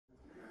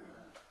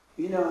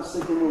I was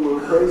thinking when we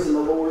were praising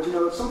the Lord,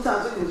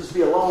 sometimes it can just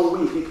be a long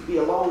week. It could be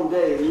a long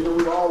day. We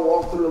all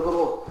walk through a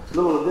little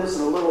of this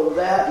and a little of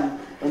that.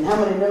 And how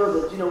many know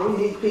that, we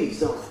need peace,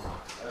 don't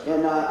we?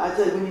 And I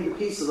tell you, we need the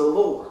peace of the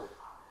Lord.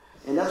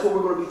 And that's what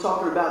we're going to be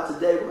talking about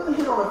today. We're going to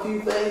hit on a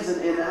few things.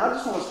 And I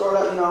just want to start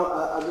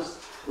out, I just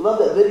love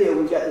that video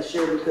we got to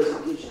share because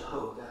it gives you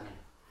hope, doesn't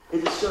it?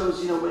 It just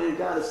shows, man,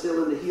 God is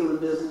still in the healing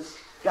business.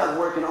 God's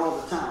working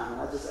all the time,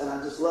 and I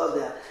just love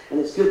that. And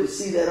it's good to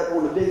see that up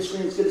on the big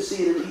screen. It's good to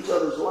see it in each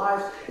other's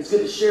lives. It's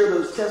good to share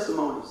those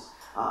testimonies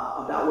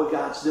about what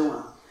God's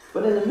doing.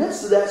 But in the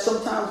midst of that,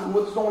 sometimes when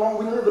what's going on,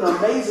 we live in an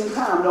amazing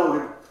time, don't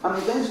we? I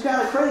mean, things are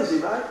kind of crazy,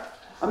 right?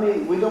 I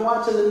mean, we've been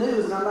watching the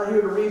news, and I'm not here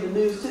to read the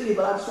news to you,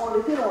 but I just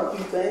wanted to hit on a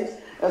few things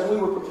as we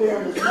were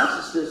preparing this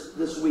message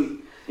this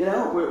week.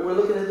 We're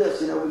looking at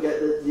this. We got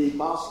the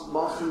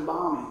Boston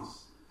bombings.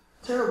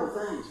 Terrible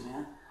things,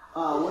 man.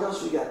 What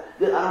else we got?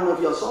 I don't know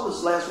if y'all saw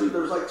this last week.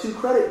 There was like 2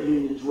 credit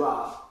unions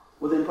robbed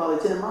within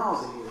probably 10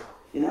 miles of here.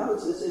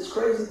 It's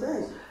crazy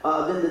things.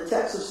 Then the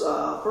Texas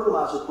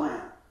fertilizer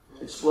plant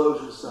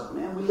explosion and stuff.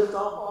 Man, we lived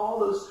off all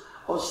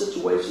those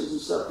situations and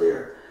stuff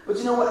there. But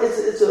you know what?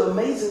 It's an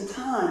amazing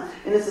time,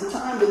 and it's a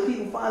time that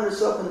people find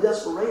themselves in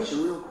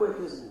desperation real quick,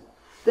 isn't it?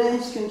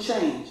 Things can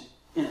change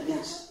in an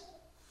instant,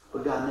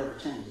 but God never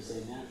changes.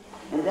 Amen.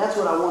 And that's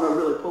what I want to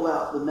really pull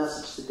out the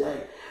message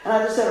today. And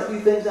I just had a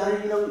few things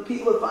down here.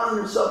 People are finding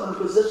themselves in a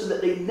position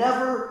that they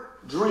never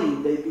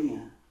dreamed they'd be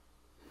in.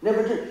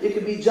 Never dreamed. It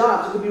could be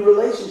jobs. It could be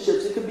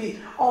relationships. It could be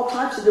all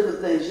types of different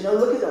things.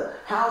 Look at the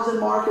housing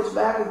markets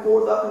back and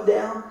forth, up and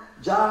down,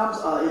 jobs,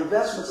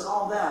 investments, and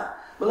all that.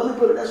 But let me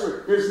put it this way.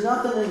 There's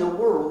nothing in the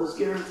world that's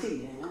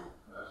guaranteed. Amen?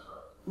 That's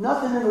right.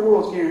 Nothing in the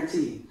world is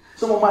guaranteed.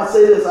 Someone might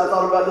say this. I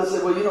thought about this.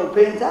 Well,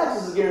 paying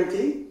taxes is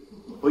guaranteed.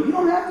 Well, you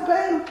don't have to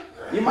pay them.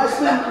 You might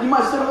spend a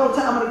little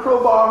time in a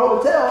Crowbar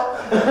Hotel.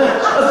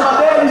 That's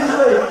my dad used to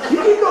say. You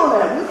keep doing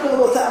that. You spend a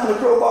little time in a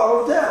Crowbar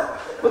Hotel.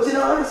 But like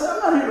I said, I'm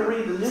not here to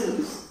read the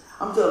news.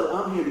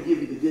 I'm here to give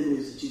you the good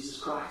news of Jesus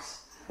Christ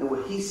and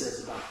what He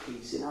says about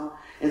peace.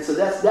 And so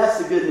that's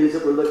the good news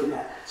that we're looking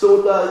at. So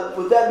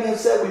with that being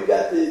said, we've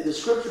got the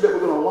scripture that we're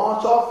going to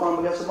launch off from.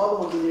 We got some other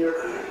ones in here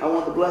I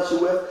want to bless you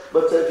with.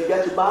 But if you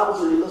got your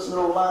Bibles or you're listening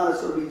online, it's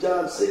going to be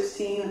John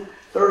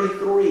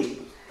 16:33.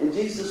 And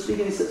Jesus is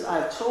speaking, He says, I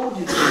have told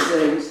you these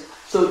things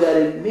so that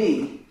in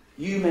me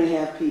you may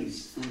have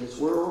peace. In this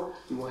world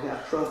you will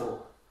have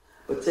trouble.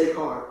 But take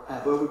heart, I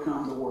have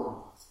overcome the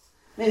world.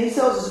 And He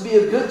tells us to be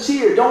of good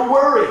cheer. Don't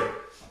worry,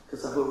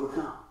 because I've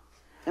overcome.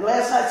 And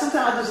last night,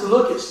 sometimes I just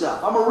look at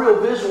stuff. I'm a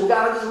real visual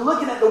guy. I'm just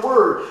looking at the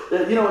Word.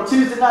 On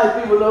Tuesday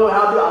night, people know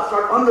how I do. I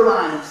start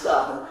underlining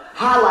stuff and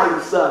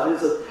highlighting stuff. And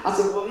I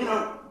said, well,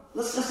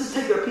 let's just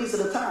take it a piece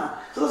at a time.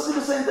 So let's do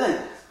the same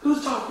thing.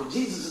 Who's talking?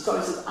 Jesus is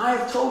talking. He says, I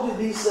have told you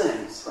these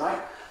things,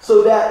 right?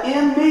 So that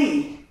in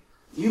me,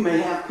 you may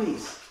have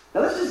peace.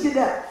 Now let's just get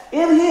that.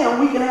 In Him,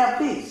 we can have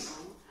peace.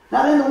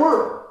 Not in the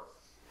world.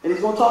 And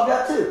He's going to talk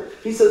that too.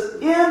 He says,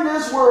 in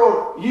this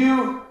world,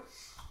 you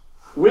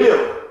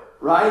will,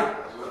 right?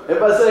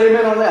 Everybody say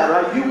amen on that,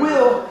 right? You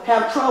will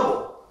have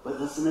trouble. But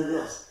listen to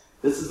this.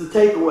 This is the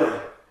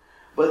takeaway.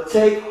 But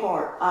take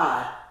heart,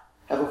 I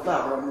have a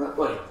flower on the right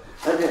way.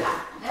 Okay.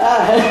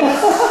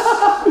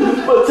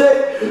 But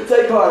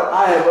take heart,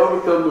 I have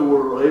overcome the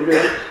world.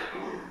 Amen.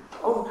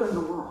 Overcome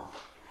the world.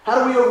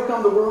 How do we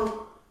overcome the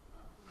world?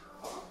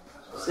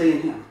 Stay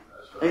in Him.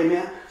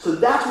 Amen. So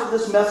that's what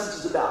this message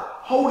is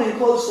about. Holding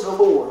close to the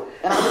Lord.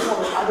 And I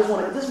just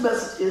want to, this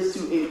message is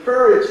to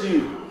encourage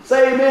you.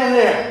 Say amen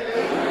there.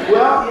 Amen.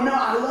 Well,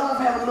 I love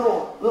having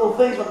little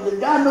things, but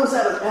God knows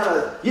how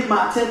to get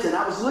my attention.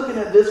 I was looking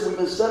at this. We've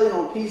been studying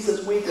on peace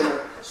this week in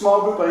a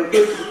small group. I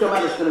encourage you to come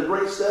out. It's been a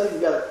great study.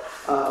 We've got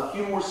a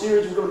few more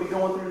series we're going to be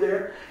going through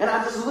there. And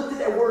I just looked at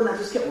that word and I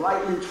just kept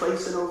writing and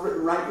tracing over it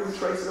and writing and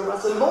tracing over it. I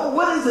said, Lord,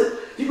 what is it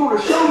you're going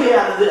to show me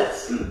out of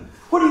this?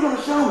 What are you going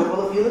to show me?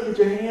 Well, if you look at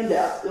your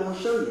handout, it will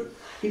show you.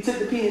 He took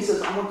the P and He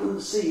says, I want them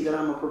to see that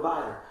I'm a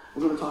provider.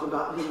 We're going to talk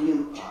about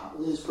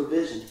His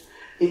provision.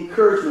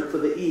 Encouragement for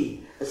the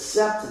E.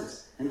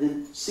 Acceptance. And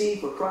then C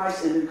for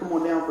Christ. And then come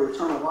on down for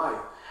eternal life.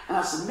 And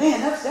I said, man,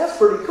 that's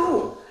pretty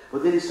cool.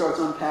 But then He starts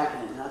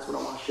unpacking it. And that's what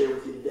I want to share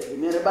with you today.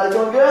 Amen. Everybody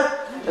doing good?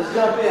 Let's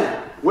jump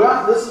in.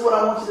 Well, this is what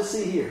I want you to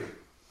see here.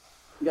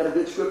 We got a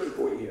good scripture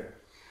for you here.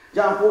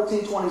 John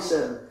 14:27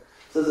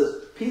 says this.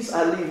 Peace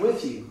I leave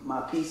with you.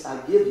 My peace I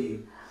give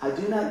you. I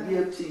do not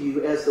give to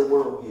you as the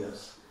world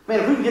gives.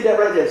 Man, if we can get that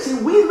right there. See,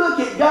 we look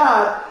at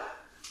God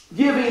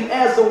giving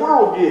as the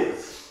world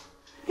gives.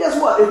 Guess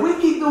what? If we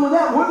keep doing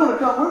that, we're going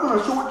to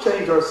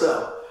shortchange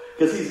ourselves.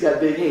 Because He's got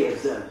big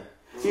hands, doesn't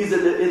He? He's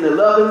in the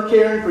loving,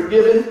 caring,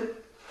 forgiving.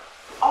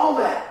 All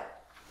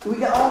that. We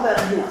got all that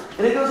in Him.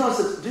 And it goes on and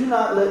says, do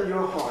not let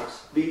your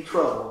hearts be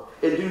troubled.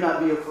 And do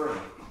not be afraid.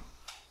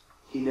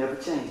 He never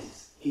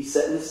changes. He's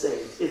setting the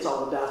stage. It's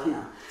all about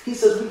Him. He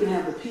says we can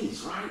have the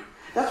peace, right?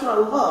 That's what I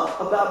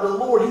love about the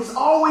Lord. He's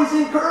always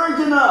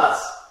encouraging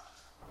us.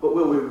 But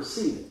will we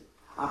receive it?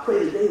 I pray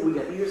today we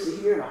got ears to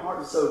hear and a heart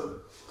that's open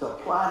to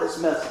apply this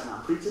message. And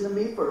I'm preaching to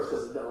me first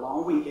because it's been a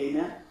long week.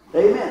 Amen?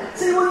 Amen.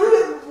 See, when you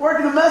get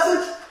working a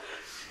message,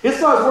 it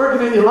starts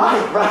working in your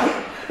life,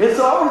 right? And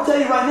so I want to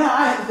tell you right now,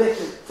 I have to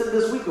think to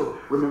this week,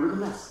 remember the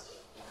message.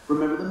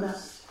 Remember the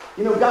message.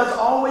 You know, God's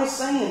always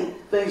saying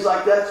things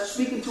like that,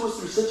 speaking to us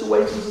through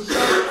situations and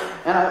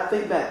stuff. And I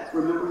think back,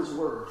 remember His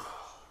Word.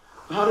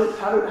 How did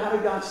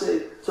God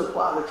say to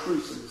apply the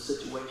truths in the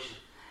situation?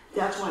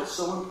 That's why it's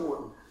so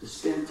important to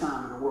spend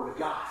time in the Word of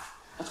God.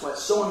 That's why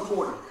it's so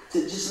important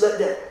to just let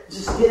that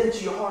just get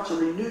into your hearts and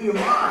renew your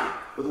mind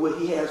with what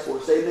He has for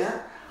us. Amen?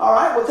 All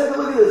right, well, take a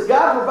look at this.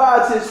 God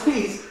provides His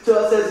peace to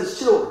us as His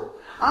children.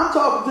 I'm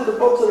talking to the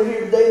folks that are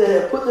here today that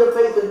have put their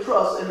faith and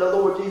trust in the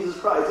Lord Jesus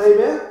Christ.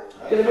 Amen?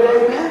 Can I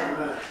get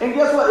amen? And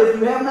guess what? If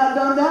you have not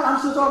done that, I'm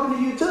still talking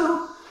to you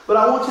too. But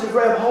I want you to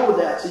grab hold of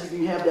that so you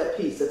can have that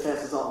peace that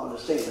passes all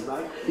understanding,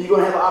 right? And you're going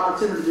to have an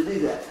opportunity to do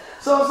that.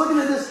 So I was looking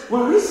at this.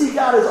 When we see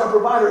God as our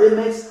provider, it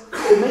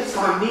makes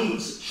our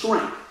needs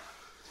shrink.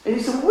 And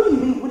you say, well, what do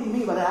you mean? What do you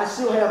mean by that? I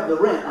still have the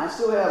rent. I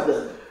still have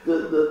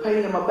the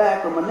pain in my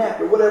back or my neck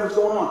or whatever's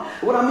going on.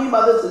 What I mean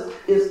by this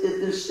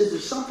is there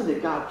something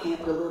that God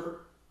can't deliver?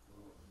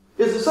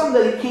 Is there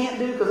something that He can't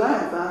do? Because I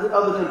haven't found it.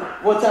 Other than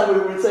one time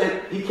we were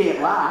saying He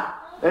can't lie.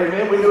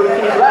 Amen. We know He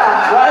can't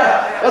lie,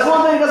 right? That's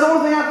one thing. That's the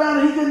only thing I found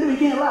that He couldn't do. He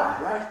can't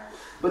lie, right?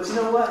 But you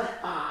know what?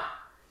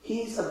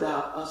 He's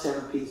about us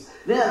having peace.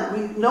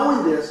 Then,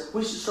 knowing this,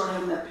 we should start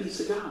having that peace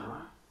of God,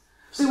 right?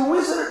 See, when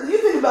we sit, you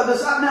think about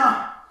this.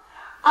 Now,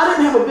 I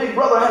didn't have a big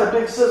brother. I had a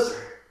big sister,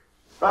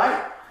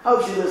 right? I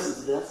hope she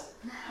listens to this.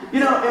 You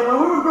know, and when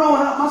we were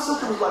growing up, my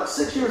sister was like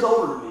 6 years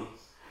older than me.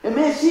 And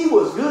man, she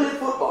was good at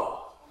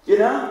football, you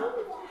know?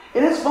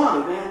 And it's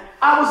funny, man.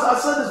 I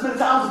said this many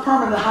times, I was a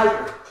permanent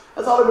hiker.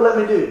 That's all they would let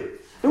me do.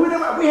 And we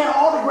had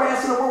all the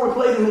grass in the world.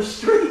 We played in the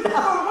street. I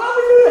don't know why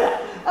we do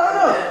that. I don't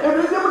know.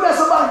 And then we got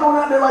somebody going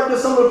out there like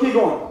this, some little kid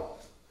going,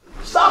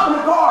 stopping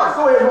the cars,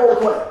 go ahead and roll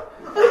play.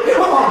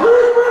 Come on, what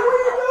are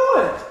you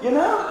doing? You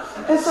know?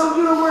 And so,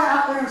 you know, we're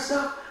out there and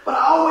stuff. But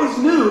I always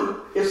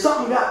knew if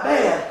something got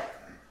bad,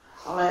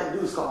 all I had to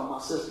do was call my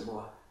sister,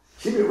 boy.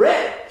 She'd be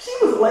ready. She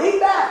was laid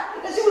back.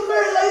 And she was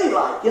very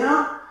ladylike, you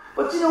know?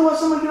 But you know what?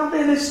 Somebody get up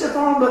there and they step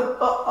on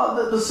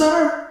the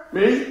center.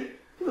 Me?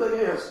 He was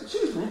like, yeah,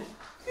 excuse me.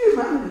 Excuse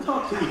me, I need to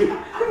talk to you.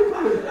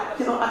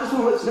 You know, I just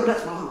want to let you know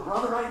that's my little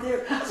brother right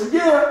there. I said,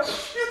 yeah,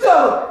 you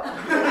tell him.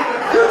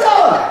 You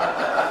tell him.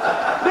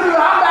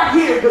 I'm back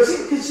here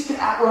because she can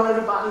outrun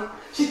everybody.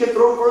 She could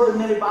throw further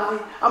than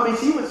anybody. I mean,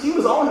 she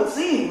was on the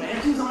scene,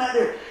 man. She was on that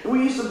there. And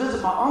we used to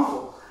visit my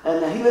uncle.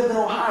 And he lived in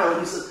Ohio. And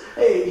he says,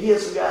 hey, he had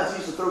some guys who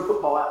used to throw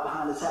football out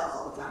behind his house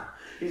all the time.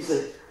 He'd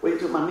say, wait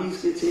till my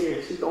niece gets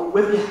here. She's going to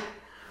whip you.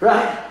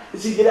 Right?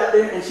 And she'd get out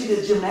there and she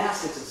did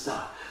gymnastics and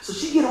stuff. So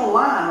she'd get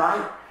online,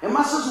 right? And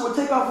my sister would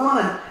take off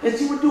running, and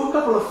she would do a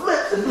couple of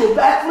flips and do a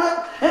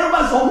backflip. And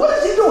everybody's going, what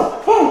is she doing?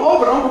 Boom,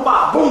 over to Uncle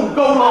Bob. Boom,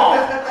 go long.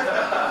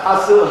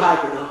 I'm still a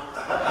hiker, though.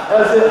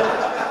 That's it.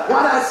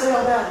 Why did I say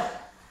all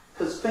that?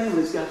 Because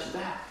family's got your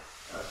back.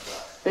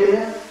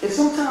 Amen? And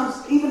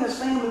sometimes, even as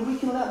family, we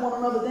can let one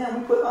another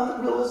down. We put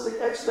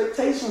unrealistic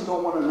expectations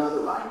on one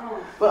another,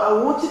 right? But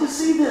I want you to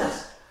see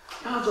this.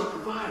 God's our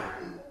provider.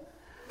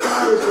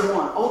 God is the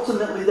one,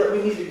 ultimately, that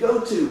we need to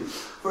go to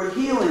for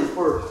healing,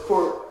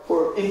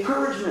 for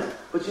encouragement.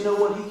 But you know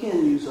what? He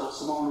can use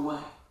us along the way.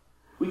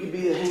 We can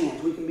be the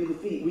hands. We can be the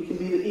feet. We can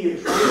be the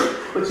ears.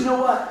 Right? But you know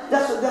what?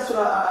 That's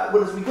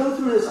what as we go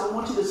through this, I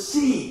want you to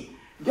see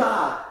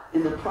God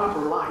in the proper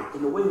light.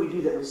 And the way we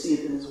do that, we see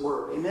it in His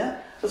Word. Amen?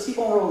 Let's keep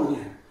on rolling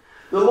here.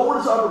 The Lord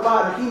is our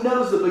provider. He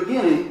knows the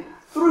beginning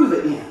through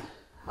the end.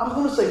 I was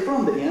going to say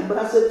from the end, but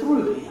I said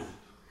through the end.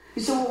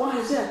 He said, well, why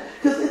is that?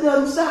 Because it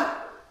doesn't stop.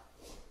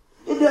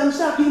 It doesn't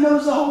stop. He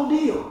knows the whole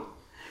deal.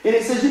 And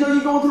He says, you know,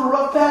 you're going through a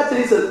rough patch.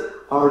 And He says,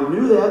 I already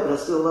knew that, but I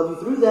still love you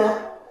through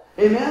that.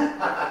 Amen?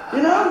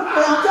 You know,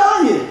 I'm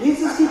telling you, He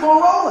just keep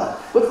on rolling.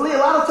 But a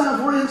lot of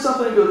times we're in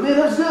something and goes, man,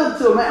 that's good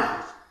until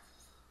now.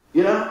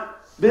 You know?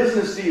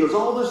 Business deals,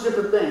 all those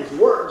different things,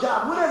 work,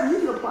 job, whatever. You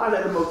can apply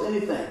that to most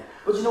anything.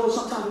 But you know what?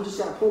 Sometimes we just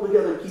got to pull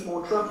together and keep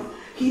on trucking.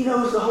 He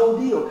knows the whole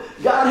deal.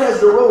 God has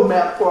the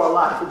roadmap for our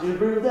life. Would you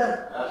agree with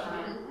that?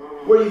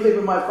 Where do you think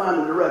we might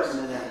find the direction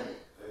in that?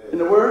 In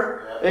the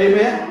Word?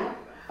 Amen?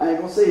 I ain't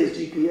going to say His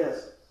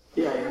GPS.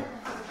 Yeah.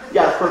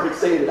 God's perfect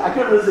standard. I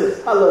couldn't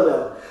resist. I love that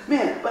one.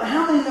 Man, but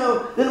how many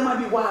know that it might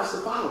be wise to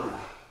follow Him?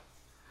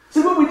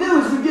 See, what we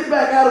do is we get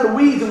back out of the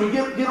weeds and we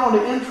get on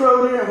the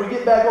intro there and we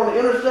get back on the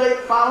interstate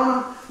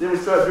following Him. Then we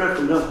start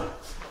drifting down.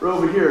 We're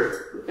over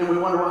here and we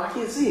wonder, well, I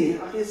can't see.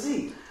 I can't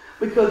see.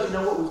 Because you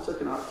know what? We've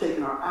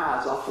taken our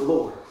eyes off the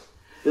Lord.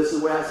 This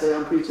is where I say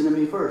I'm preaching to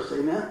me first.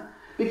 Amen?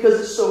 Because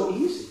it's so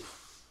easy.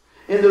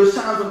 In those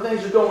times when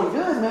things are going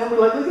good, man, we're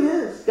like, look at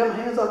this. Got my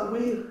hands off the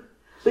wheel.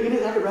 Look at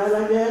this. I can ride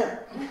like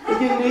that.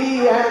 Look at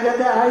me. I got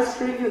that ice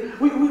cream.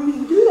 We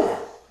do that.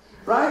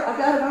 Right? I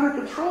got it under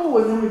control.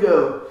 And then we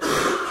go,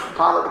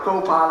 pilot to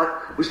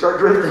co-pilot. We start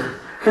drifting.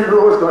 And the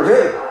Lord's going,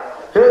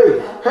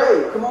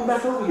 hey, come on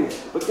back over here.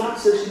 But God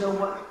says, you know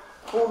what?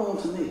 Hold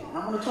on to me. And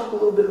I'm going to talk a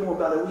little bit more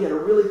about it. We had a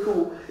really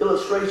cool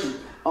illustration.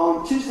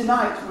 On Tuesday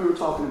night, we were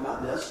talking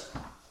about this.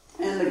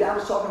 And the guy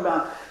was talking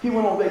about, he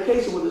went on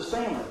vacation with his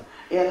family.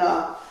 And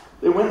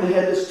they went and they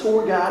had this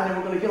tour guide, and they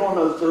were going to get on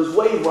those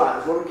wave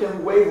riders. What do we call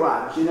them? Wave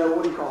riders. You know,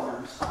 what do you call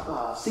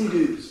them?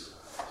 Sea-doos.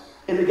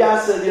 And the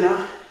guy said, you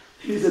know,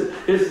 he said,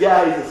 this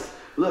guy, he says,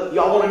 look,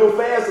 y'all want to go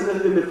fast? And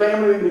then the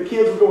family and the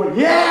kids were going,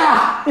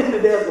 yeah! And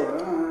the dad's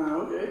going,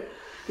 okay.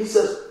 He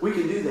says, we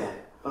can do that,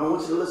 but I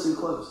want you to listen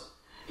close.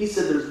 He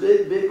said, there's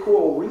big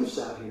coral reefs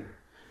out here.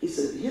 He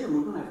said, if you hit them,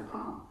 we're going to have a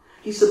problem.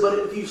 He said, but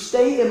if you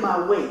stay in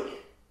my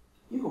wake,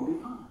 you're going to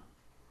be fine.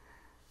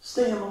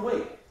 Stay in my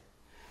wake.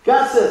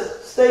 God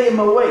says, stay in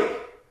my wake.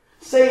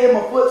 Stay in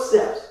my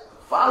footsteps.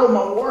 Follow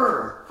my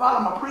word. Follow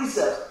my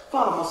precepts.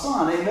 Follow my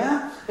son.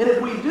 Amen? And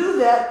if we do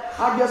that,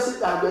 I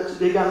bet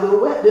they got a little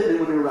wet, didn't they,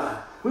 when they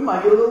ride? We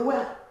might get a little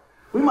wet.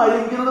 We might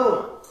even get a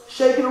little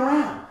shaking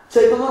around.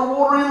 Take a little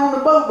water in on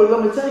the boat, but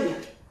let me tell you,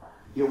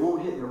 you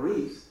won't hit the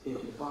reefs if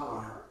you follow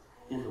him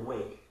in the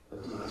wake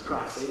of Jesus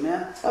Christ.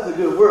 Amen? That's a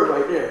good word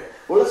right there.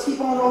 Well, let's keep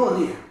on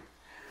rolling here.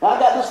 Now, I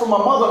got this from my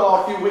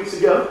mother-in-law a few weeks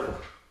ago.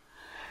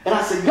 And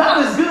I said,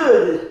 God is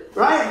good,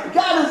 right?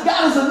 God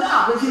is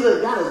enough. And she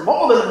said, God is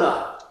more than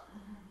enough.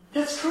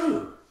 That's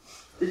true.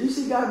 Did you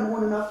see God more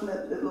than enough in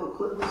that little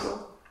clip we saw?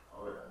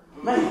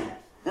 Man,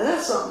 now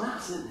that's something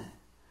else, isn't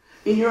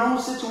it? In your own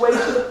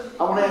situation,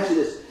 I want to ask you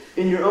this.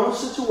 In your own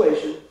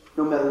situation,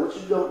 no matter what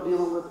you're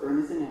dealing with or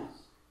anything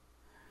else,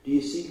 do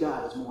you see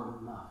God as more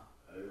than enough?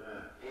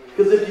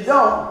 Because if you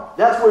don't,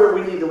 that's where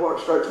we need to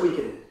start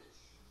tweaking it.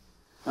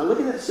 Now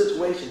looking at the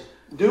situation,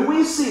 do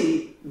we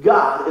see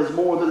God as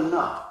more than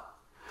enough?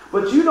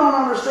 But you don't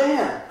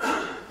understand.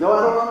 No,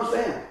 I don't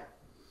understand.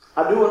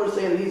 I do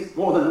understand He's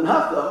more than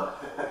enough, though,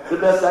 the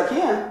best I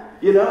can.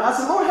 You know, I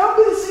said, Lord, help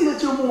me to see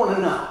that you're more than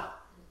enough.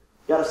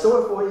 Got a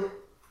story for you.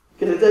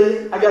 Can I tell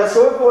you? I got a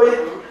story for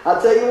you.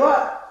 I'll tell you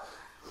what.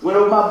 Went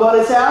over my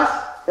buddy's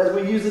house, as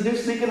we usually do,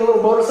 sneaking a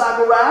little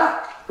motorcycle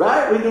ride.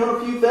 Right? We're doing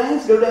a few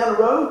things, go down the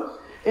road,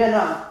 and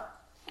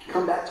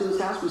come back to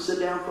his house. We sit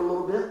down for a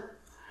little bit,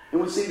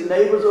 and we see the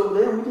neighbors over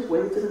there, and we just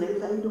wave to the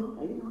neighbors. How you doing?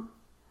 How you doing?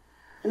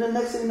 And then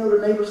next thing you know,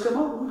 the neighbors come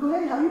over. We go,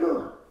 hey, how you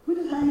doing? We're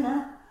just hanging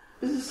out.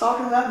 We're just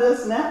talking about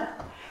this and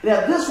that.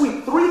 Now, this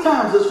week, 3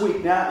 times this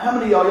week. Now, how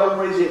many of y'all young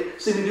raise your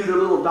see me do the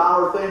little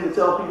dollar thing to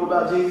tell people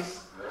about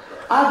Jesus?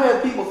 I've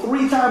had people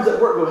 3 times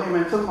at work go, hey,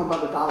 man, tell them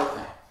about the dollar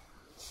thing.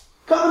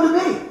 Coming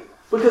to me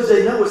because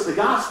they know it's the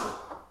gospel.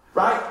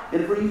 Right?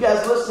 And for you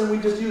guys listening,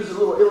 we just use a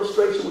little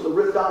illustration with a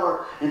rip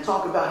dollar and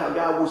talk about how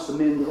God wants to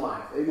mend your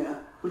life. Amen?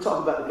 We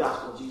talk about the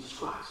gospel of Jesus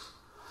Christ.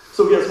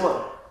 So guess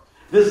what?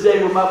 This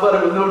day with my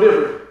buddy was no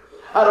different.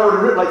 I'd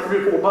already ripped like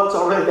 $3 or $4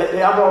 already that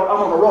day. I'm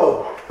on a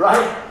roll.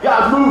 Right?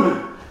 God's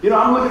moving. You know,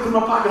 I'm looking through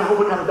my pocket. I hope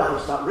I got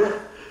 $1 stop rip.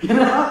 You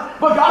know?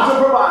 But God's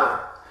a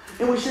provider.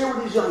 And we share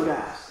with these young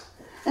guys.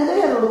 And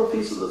they had a little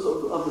piece of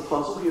the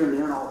puzzle here and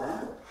there and all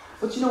that.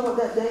 But you know what,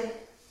 that day?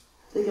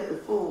 They got the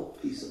full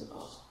piece of the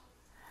puzzle.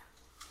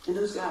 And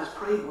those guys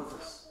prayed with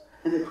us.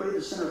 And they prayed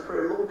the sinner's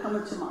prayer, Lord, come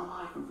into my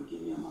life and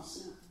forgive me of my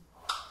sin.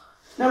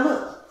 Now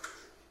look,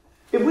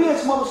 if we had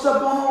some other stuff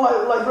going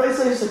on, like Grace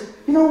said, he said,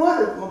 you know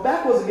what? If my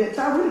back wasn't getting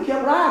tired, we'd have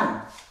kept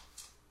riding.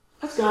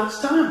 That's God's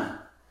timing.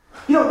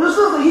 You know, there's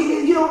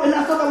nothing, and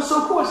I thought that was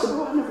so cool. I said,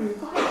 bro, I never even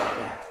thought about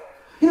that.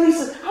 You know, he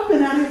said, I've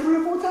been out here 3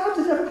 or 4 times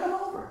and never come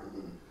over.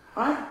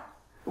 Right?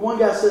 The one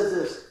guy says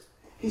this.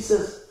 He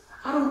says,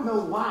 I don't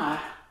know why.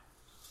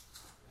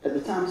 At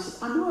the time, he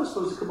says, I knew I was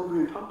supposed to come over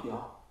here and talk to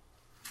y'all.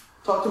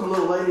 Talked to him a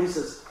little later. He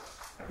says,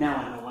 now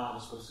I know why I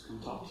was supposed to come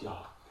talk to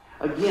y'all.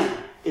 Again,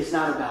 it's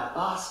not about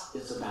us.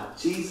 It's about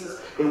Jesus.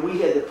 And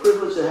we had the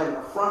privilege of having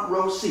a front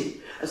row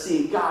seat of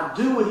seeing God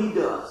do what He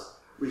does.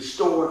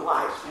 Restore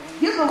lives, man.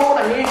 Give the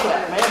Lord a hand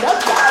clap, man.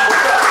 That's God's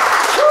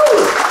stuff.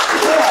 Woo!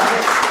 Yeah,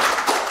 man.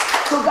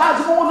 So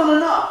God's more than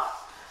enough.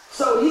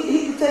 So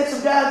he could take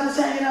some guys just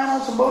hanging out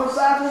on some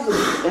motorcycles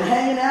and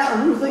hanging out,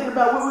 and we were thinking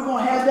about what we were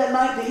going to have that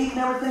night to eat and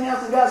everything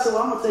else. And God said,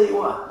 well, I'm going to tell you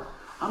what.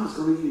 I'm just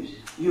going to use you.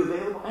 You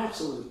available?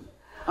 Absolutely.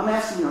 I'm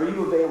asking you, are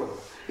you available?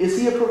 Is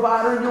He a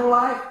provider in your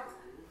life?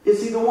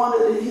 Is He the one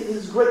that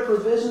His great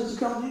provisions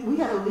come to you? We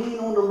got to lean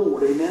on the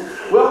Lord, amen?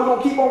 Well, we're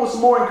going to keep on with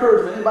some more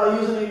encouragement.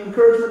 Anybody using any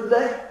encouragement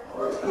today? I'm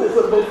going to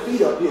put both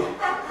feet up here.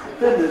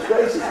 Goodness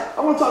gracious.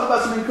 I want to talk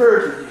about some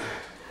encouragement here.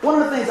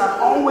 One of the things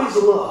I've always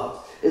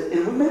loved,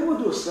 and maybe we'll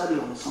do a study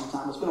on this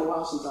sometime. It's been a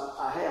while since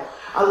I have.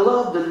 I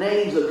love the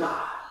names of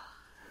God.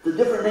 The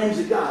different names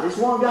of God. It's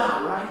one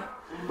God, right?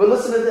 But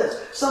listen to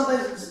this. Something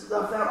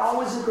I found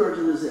always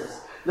encouraging is this.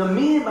 The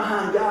meaning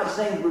behind God's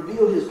name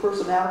reveals His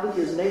personality,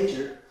 His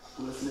nature,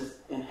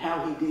 and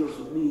how He deals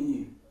with me and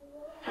you.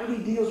 How He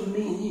deals with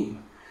me and you.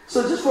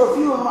 So just for a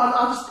few of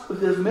them,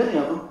 if there's many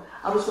of them,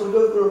 I'm just going to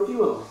go through a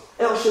few of them.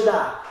 El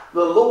Shaddai,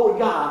 the Lord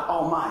God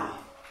Almighty.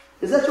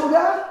 Is that your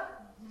God?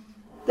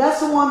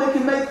 That's the one that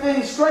can make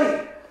things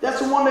straight.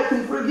 That's the one that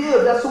can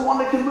forgive. That's the one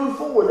that can move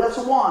forward. That's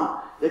the one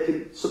that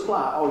can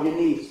supply all your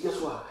needs. Guess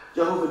what?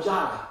 Jehovah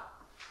Jireh.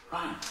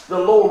 Right? The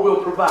Lord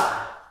will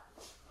provide.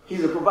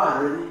 He's a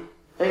provider, isn't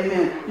He?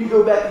 Amen. You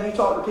go back and you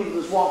talk to people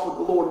that's walk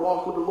with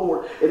the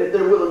Lord, and if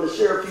they're willing to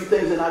share a few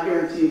things, then I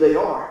guarantee you they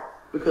are,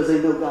 because they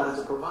know God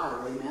is a provider.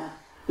 Amen.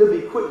 They'll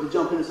be quick to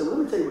jump in and say, well,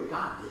 let me tell you what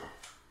God did.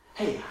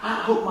 Hey, I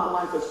hope my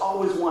life has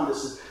always wanted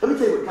this. Let me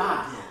tell you what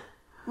God did.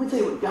 Let me tell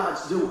you what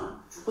God's doing.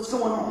 What's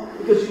going on?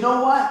 Because you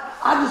know what?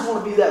 I just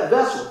want to be that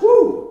vessel.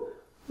 Woo!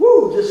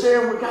 Woo! Just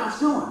sharing what God's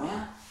doing,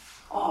 man.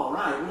 All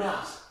right, what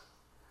else?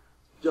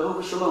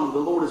 Jehovah Shalom, the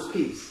Lord is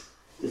peace.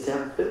 Just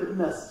have a fit with the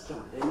message,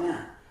 don't it?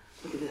 Amen.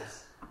 Look at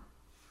this.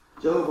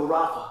 Jehovah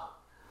Rapha,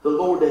 the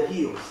Lord that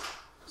heals.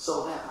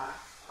 Saw that, right?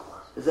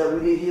 Is that we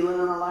need healing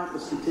in our life?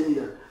 Let's continue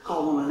to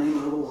call on the name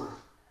of the Lord.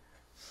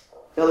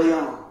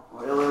 Elyon,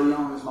 or El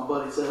Elyon as my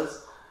buddy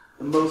says,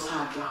 the Most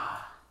High God.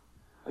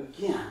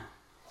 Again,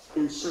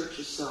 insert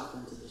yourself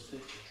into this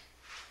picture.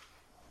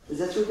 Is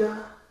that your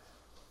God?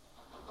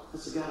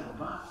 That's the God of the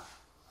Bible.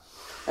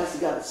 That's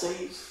the God that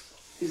saves.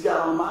 He's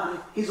God Almighty.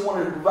 He's the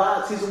one who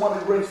provides. He's the one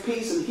who brings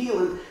peace and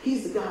healing.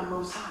 He's the God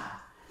Most High.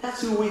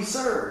 That's who we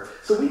serve.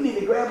 So we need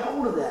to grab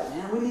hold of that,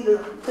 man. We need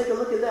to take a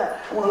look at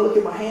that. I want to look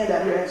at my hand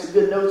out here. I have some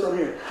good notes on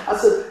here. I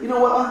said, you know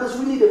what? On this,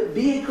 we need to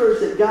be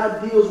encouraged that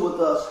God deals with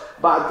us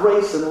by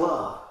grace and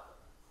love.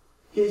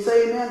 Can you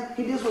say amen?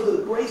 He deals with us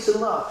with grace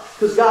and love.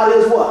 Because God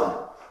is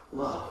what?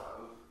 Love.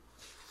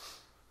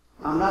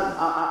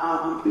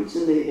 I'm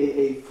preaching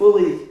a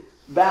fully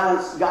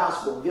balanced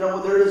gospel. You know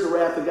what? There is a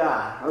wrath of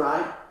God, all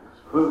right?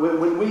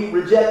 When we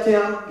reject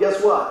Him,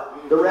 guess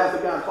what? The wrath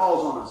of God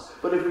falls on us.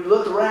 But if we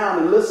look around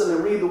and listen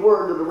and read the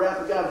Word, that the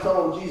wrath of God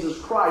fell on Jesus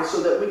Christ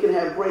so that we can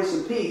have grace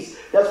and peace,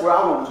 that's where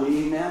I want to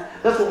be, amen?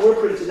 That's what we're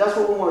preaching. That's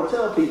what we want to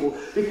tell people,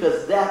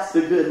 because that's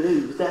the good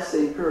news. That's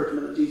the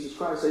encouragement of Jesus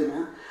Christ,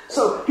 amen?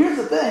 So here's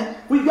the thing.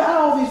 We got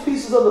all these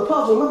pieces of the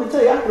puzzle. Let me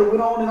tell you, I could have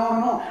went on and on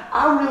and on.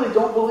 I really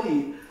don't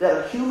believe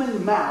that a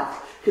human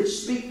mouth could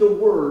speak the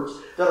words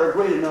that are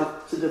great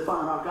enough to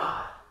define our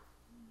God.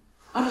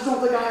 I just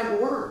don't think I have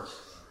the words,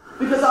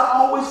 because I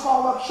always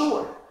fall up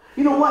short.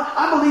 You know what?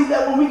 I believe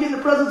that when we get in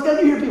the presence of God,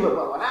 you hear people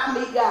go, when I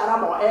meet God,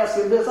 I'm going to ask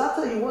Him this. I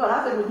tell you what,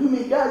 I think when you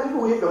meet God, you're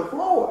going to hit the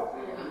floor.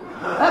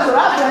 That's what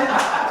I think.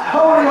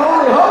 Holy,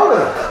 holy,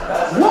 holy.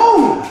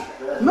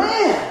 Whoa,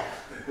 man.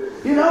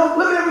 You know,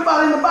 look at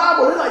everybody in the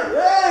Bible. They're like,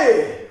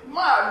 hey,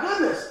 my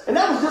goodness. And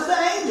that was just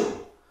an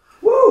angel.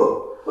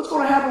 Woo. What's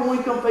going to happen when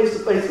we come face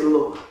to face with the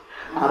Lord?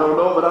 I don't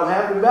know, but I'm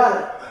happy about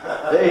it.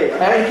 Hey,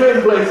 I ain't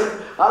trading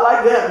places. I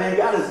like that, man.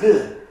 God is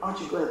good. Aren't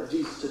you glad that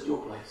Jesus took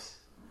your place?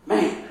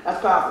 Man,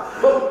 that's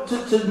powerful. But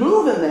to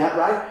move in that,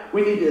 right,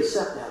 we need to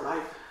accept that,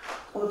 right?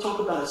 I want to talk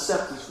about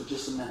acceptance for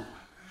just a minute.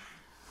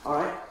 All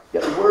right?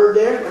 Got the word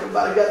there.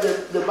 Everybody got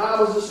the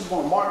Bibles. This is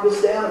going to mark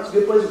this down. It's a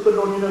good place to put it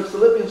on your notes.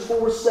 Philippians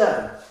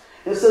 4:7.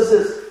 And it says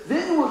this: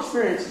 then you will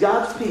experience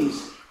God's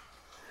peace,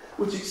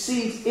 which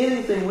exceeds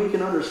anything we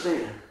can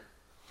understand.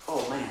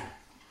 Oh, man.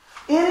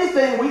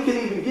 Anything we can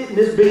even get in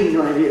this being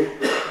right here,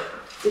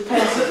 it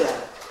passes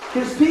that.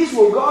 His peace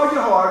will guard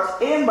your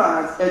hearts and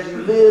minds as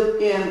you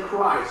live in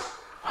Christ.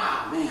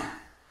 Wow, man.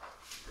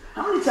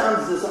 How many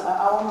times is this?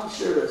 I want to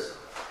share this.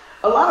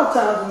 A lot of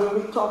times when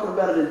we're talking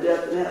about it in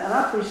depth, and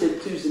I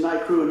appreciate the Tuesday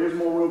night crew, and there's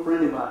more room for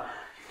anybody.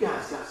 You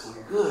guys got some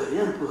good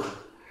input.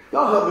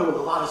 Y'all help me with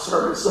a lot of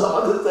sermon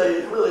stuff. I'll just tell you,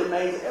 it's really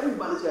amazing.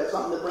 Everybody's got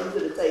something to bring to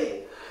the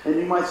table. And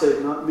you might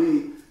say, not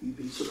me. You'd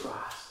be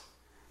surprised.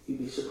 You'd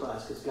be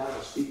surprised, because God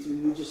will speak through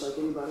you just like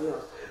anybody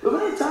else. But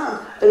many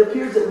times it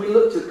appears that we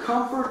look to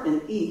comfort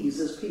and ease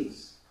as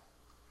peace.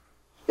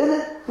 And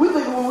then we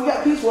think when we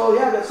got peace, well,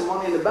 yeah, I got some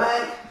money in the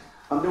bank.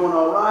 I'm doing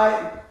all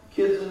right.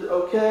 Kids are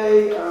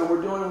okay.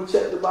 We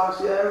checked the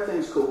box. Yeah,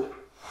 everything's cool.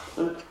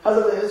 How's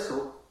everything? It's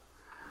cool.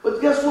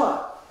 But guess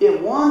what?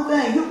 If one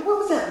thing, what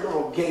was that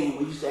little game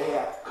we used to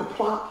have?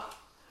 Kaplop.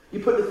 You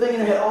put the thing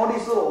in, it had all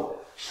these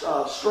little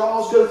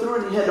straws go through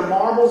it, and you had the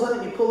marbles in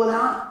it, and you pull it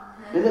out.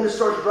 And then it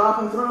starts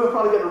dropping through. I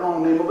probably got the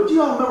wrong name, but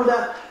you all remember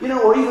that? You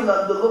know, or even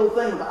the little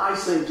thing with the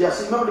ice thing,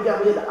 Jesse. Remember the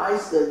guy we had the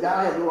ice? The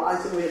guy had the little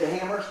ice thing. We had the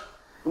hammers,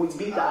 and we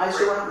beat the ice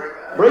around.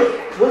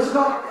 What's it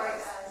called?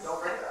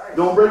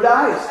 Don't break the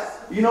ice.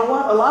 You know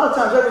what? A lot of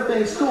times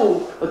everything's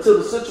cool until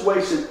the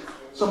situation,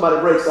 somebody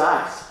breaks the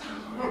ice,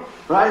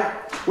 right?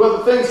 Well,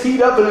 the things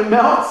heat up and it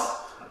melts.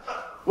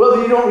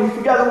 Whether you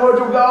forgot to wear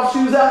your golf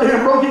shoes out there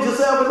and broke it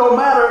yourself, it don't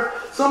matter.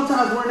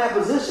 Sometimes we're in that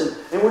position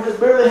and we're just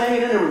barely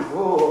hanging in there.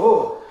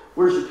 Whoa.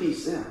 Where's your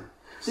peace then?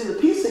 See, the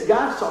peace that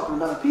God's talking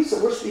about, the peace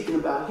that we're speaking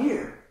about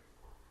here,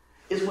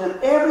 is when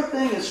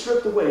everything is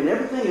stripped away and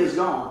everything is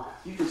gone,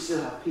 you can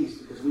still have peace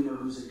because we know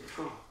who's in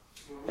control.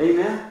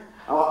 Amen?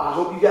 I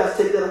hope you guys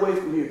take that away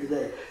from here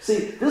today. See,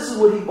 this is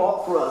what He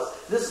bought for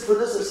us. It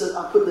says,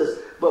 I put this,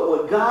 but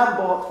what God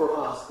bought for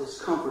us is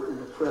comfort in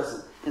the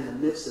present, in the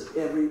midst of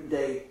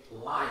everyday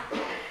life.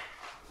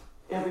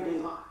 Everyday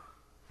life.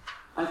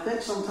 I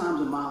think sometimes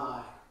in my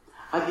life,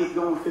 I get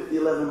going 50,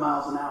 11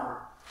 miles an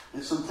hour.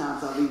 And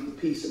sometimes I leave the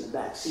peace in the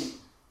back seat.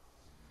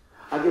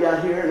 I get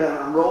out here and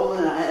I'm rolling,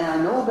 and I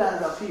know about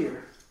it up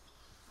here.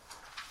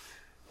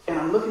 And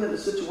I'm looking at the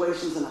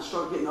situations and I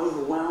start getting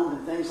overwhelmed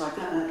and things like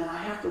that. And I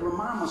have to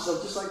remind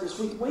myself, just like this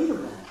week, wait a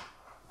minute.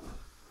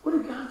 What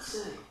did God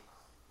say?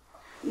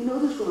 You know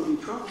there's going to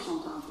be trouble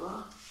sometimes,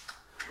 brother.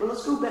 Well,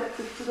 let's go back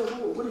to the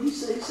Lord. What did He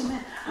say? He said,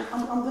 man,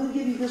 I'm going to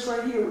give you this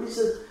right here. What He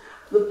said,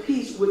 the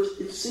peace which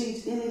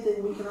exceeds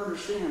anything we can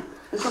understand.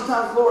 And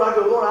sometimes, Lord, I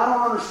go, Lord, I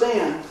don't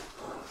understand,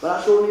 but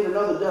I sure need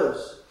another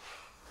dose.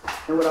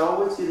 And what I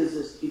always get is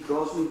this: He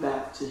draws me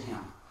back to Him.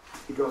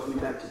 He draws me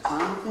back to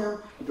time with Him.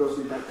 He draws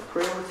me back to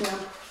prayer with Him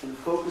and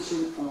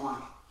focusing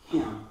on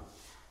Him.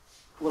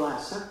 Will I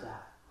accept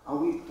that?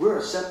 We're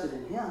accepted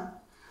in Him.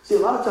 See, a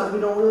lot of times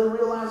we don't really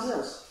realize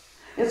this.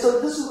 And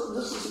so this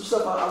is some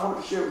stuff I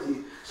want to share with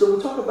you. So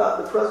we talk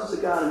about the presence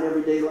of God in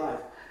everyday life.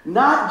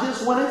 Not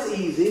just when it's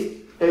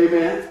easy,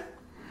 amen.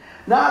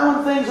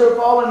 Not when things are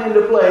falling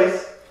into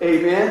place,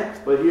 amen.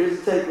 But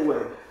here's the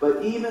takeaway.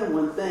 But even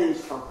when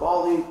things are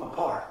falling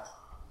apart.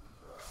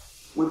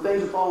 When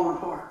things are falling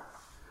apart.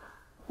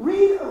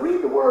 Read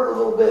the word a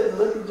little bit and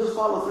let you just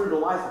follow through the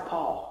life of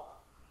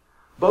Paul.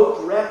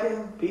 Boats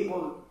wrecking,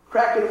 people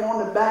cracking him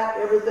on the back,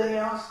 everything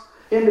else.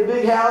 In the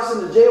big house,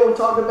 in the jail, we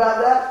talked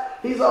about that.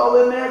 He's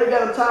all in there. They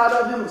got him tied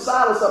up, him and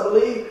Silas, I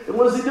believe. And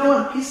what is he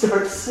doing? He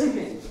starts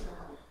singing.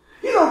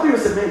 You know, people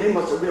say, man, they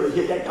must have really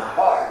hit that guy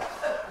hard.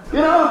 You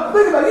know,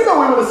 think about it. You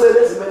know, we would have said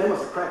this, man, they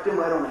must have cracked him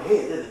right on the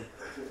head, didn't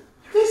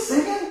they? He's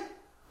singing?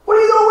 What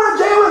are you doing with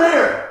jail in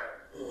here?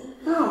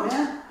 No,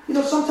 man. You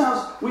know,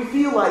 sometimes we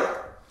feel like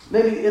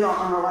maybe in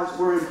our lives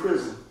we're in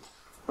prison,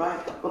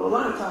 right? But a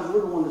lot of times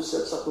we're the one that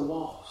sets up the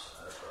walls.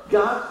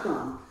 God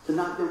come to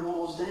knock them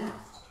walls down.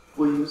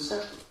 Will you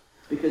accept it?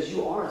 Because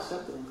you are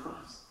accepted in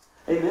Christ.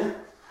 Amen?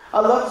 I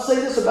love to say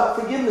this about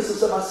forgiveness and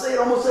stuff. I say it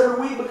almost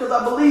every week because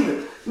I believe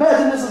it.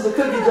 Imagine this is a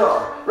cookie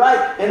jar,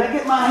 right? And I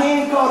get my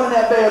hand caught in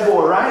that bad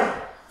boy, right?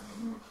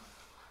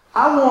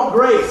 I want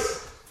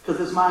grace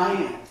because it's my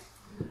hand.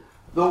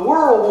 The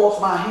world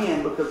wants my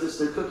hand because it's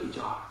their cookie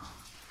jar.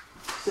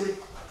 See?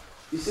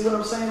 You see what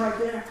I'm saying right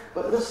there?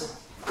 But listen,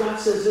 God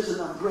says there's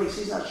enough grace.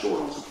 He's not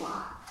short on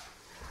supply.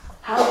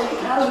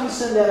 How do we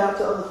send that out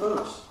to other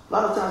folks? A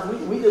lot of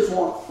times we just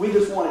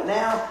want it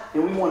now,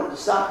 and we want it to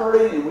stop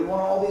hurting, and we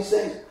want all these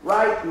things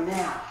right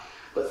now.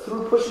 But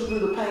through pushing through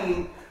the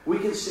pain, we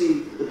can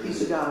see the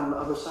peace of God on the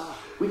other side.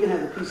 We can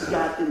have the peace of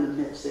God in the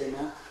midst.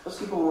 Amen. Let's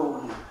keep on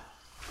rolling here.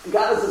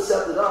 God has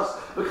accepted us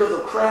because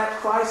of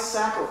Christ's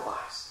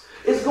sacrifice.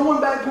 It's going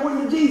back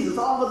pointing to Jesus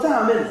all the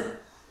time, isn't it?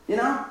 You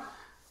know?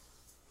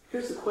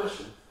 Here's the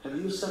question. Have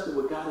you accepted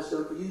what God has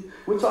done for you?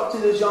 We talked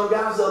to these young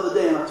guys the other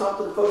day, and I talked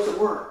to the folks at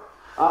work.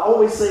 I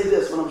always say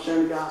this when I'm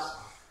sharing the gospel.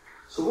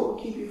 So what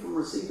will keep you from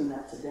receiving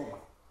that today?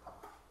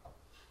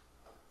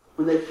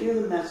 When they hear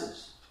the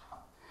message,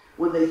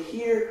 when they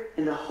hear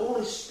in the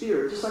Holy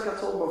Spirit, just like I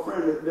told my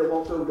friend that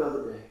walked over the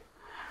other day,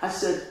 I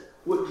said,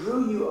 what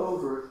drew you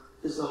over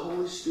is the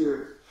Holy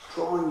Spirit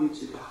drawing you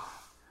to God,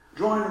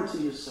 drawing you to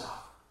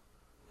yourself.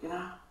 You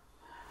know?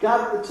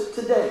 God,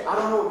 today, I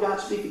don't know what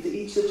God's speaking to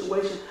each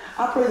situation.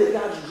 I pray that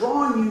God's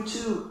drawing you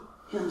to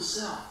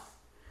Himself,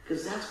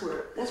 because that's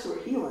where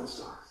healing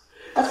starts.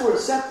 That's where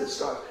acceptance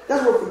starts.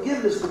 That's where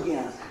forgiveness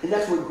begins. And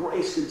that's where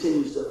grace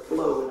continues to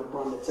flow in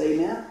abundance.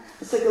 Amen?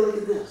 Let's take a look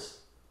at this.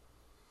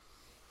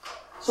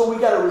 So we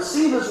got to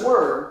receive His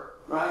word,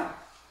 right?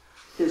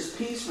 His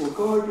peace will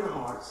guard your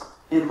hearts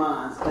and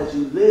minds as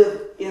you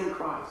live in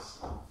Christ.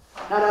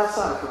 Not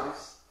outside of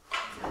Christ.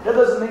 That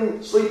doesn't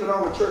mean sleeping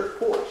on a church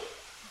porch.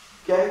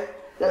 Okay?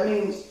 That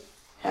means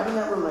having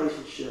that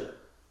relationship.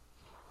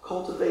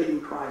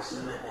 Cultivating Christ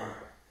in your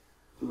heart.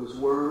 Through His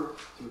word,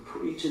 through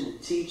preaching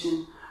and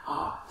teaching,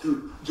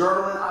 through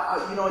journaling.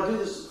 I do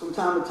this from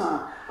time to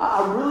time.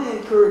 I really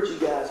encourage you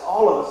guys,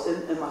 all of us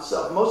and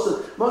myself.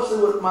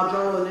 Mostly what my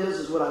journaling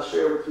is what I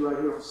share with you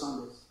right here on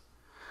Sundays.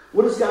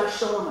 What is God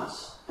showing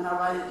us? And I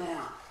write it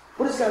down.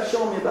 What is God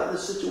showing me about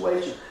this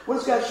situation? What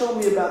is God showing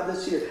me about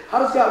this here? How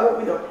does God want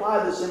me to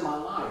apply this in my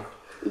life?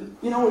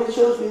 You know what He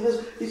shows me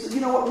this? He said,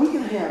 you know what? We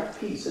can have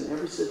peace in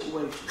every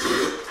situation.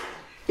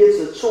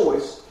 It's a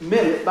choice,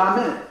 minute by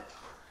minute.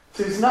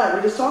 Tuesday night,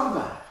 we just talked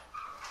about it.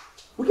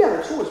 We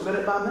got a choice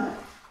minute by minute.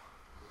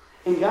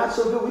 And God's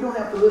so good, we don't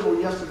have to live on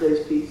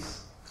yesterday's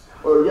peace,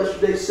 or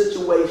yesterday's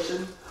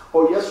situation,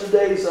 or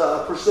yesterday's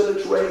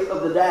percentage rate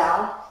of the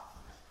Dow.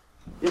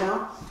 You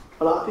know?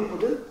 A lot of people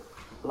do.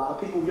 A lot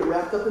of people get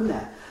wrapped up in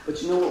that.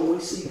 But you know what? When we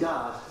see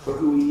God for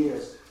who He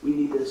is, we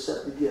need to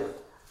accept the gift.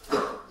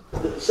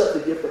 Accept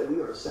the gift that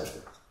we are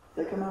accepted.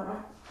 Did that come out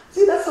right?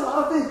 See, that's a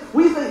lot of things.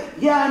 We think,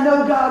 yeah, I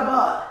know God,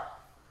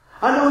 but.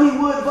 I know He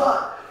would,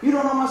 but. You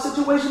don't know my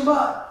situation,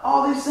 but.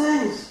 All these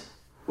things.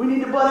 We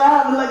need to butt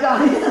out and let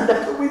God in.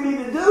 That's what we need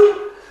to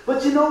do.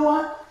 But you know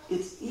what?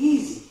 It's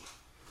easy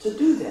to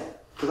do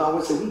that. Because I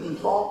always say we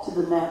default to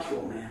the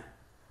natural, man.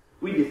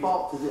 We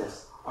default to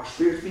this. Our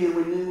spirit's being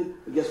renewed,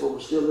 but guess what? We're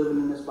still living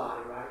in this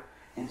body, right?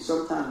 And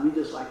sometimes we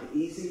just like it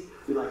easy.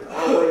 We like it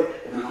our way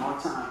and in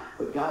our time.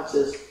 But God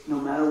says, no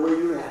matter where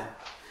you're at,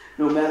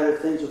 no matter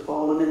if things are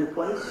falling into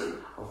place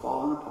or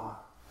falling apart,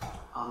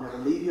 I'll never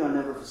leave you. I'll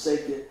never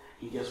forsake you.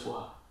 And guess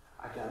what?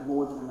 I got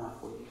more than enough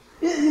for you.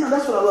 You know,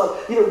 that's what I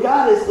love. You know,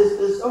 God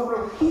is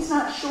over. He's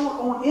not short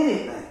on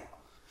anything.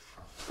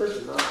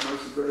 Especially love,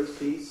 mercy, grace,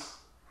 peace.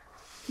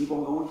 keep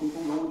on going, keep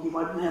on going, keep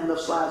on. I didn't have enough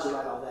slides to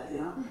write all that,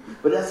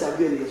 But that's how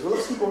good he is. Well,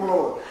 let's keep on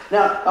rolling.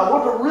 Now, I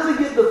want to really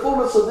get the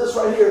fullness of this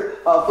right here.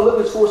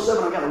 Philippians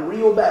 4:7. I got to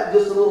reel back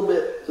just a little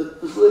bit to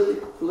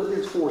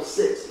Philippians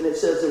 4:6. And it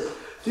says this: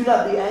 do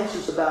not be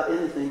anxious about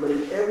anything, but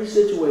in every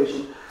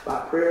situation,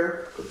 by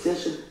prayer,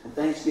 petition, and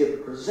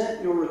thanksgiving,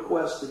 present your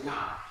requests to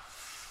God.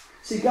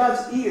 See,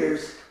 God's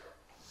ears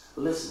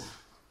listen.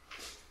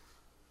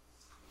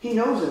 He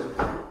knows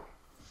everything.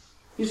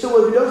 You say,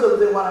 well, if he knows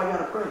everything, why do I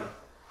got to pray?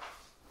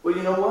 Well,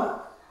 you know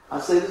what?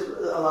 I say this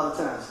a lot of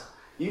times.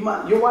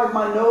 Your wife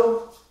might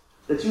know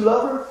that you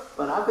love her,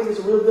 but I think it's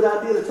a real good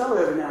idea to tell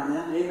her every now and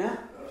then. Amen?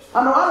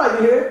 I know I like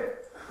to hear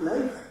it.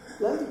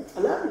 Love you. I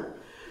love you.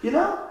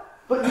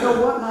 But you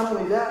know what? Not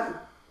only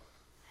that,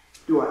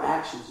 do our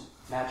actions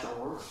match our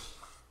words?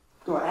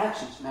 Do our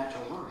actions match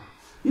our words?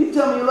 You can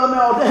tell me you love me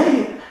all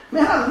day.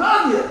 Man, I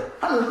love you.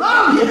 I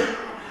love you.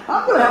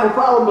 I'm going to have a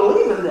problem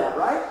believing that,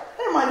 right?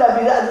 It might not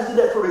be that. I just did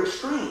that for the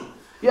extreme.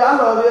 Yeah, I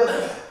love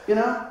you.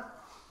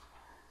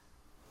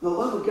 The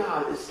love of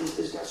God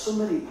is got so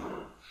many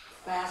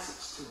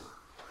facets to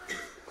it.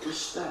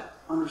 Respect,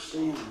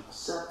 understanding,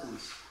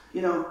 acceptance.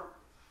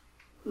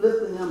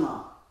 Lifting Him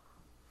up.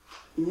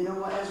 And you know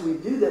what? As we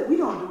do that, we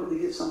don't do it to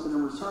get something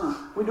in return.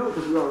 We do it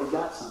because we already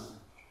got something.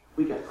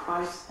 We got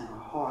Christ in our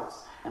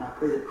hearts. And I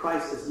pray that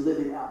Christ is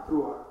living out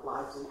through our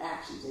lives and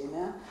actions.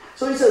 Amen?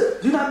 So he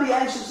said, do not be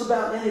anxious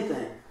about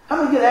anything. How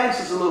many get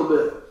anxious a little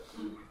bit?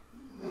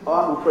 Oh,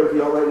 I'm going to pray for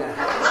y'all right now.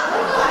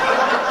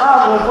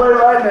 I'm going to pray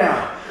right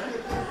now.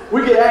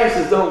 We get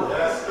anxious, don't we?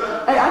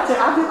 Hey,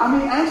 I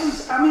mean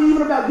anxious,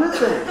 even about good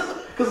things.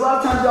 Because a lot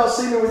of times y'all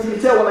see me when you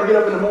can tell when I get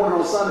up in the morning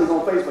on Sundays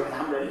on Facebook, and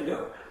I'm ready to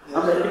go.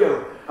 I'm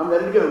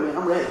ready to go, man.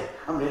 I'm ready.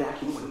 I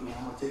can't wait, man.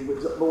 I'm going to tell you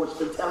what the Lord's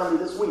been telling me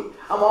this week.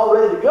 I'm all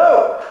ready to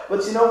go.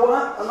 But you know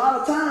what? A lot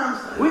of times,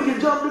 we can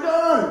jump the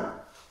gun.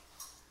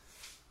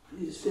 I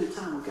need to spend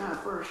time with God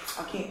first.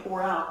 I can't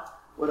pour out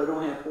what I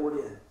don't have poured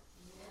in.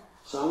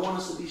 So I want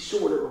us to be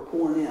sure that we're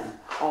pouring in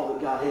all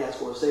that God has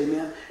for us.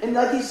 Amen? And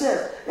like he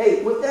says,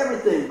 hey, with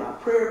everything, by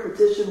prayer,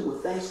 petition,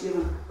 with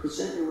thanksgiving,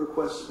 present your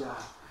requests to God.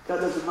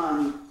 God doesn't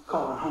mind you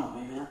calling home.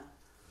 Amen?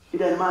 He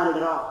doesn't mind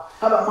it at all.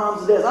 How about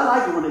moms and dads? I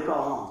like it when they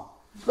call home.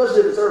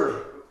 Especially if it's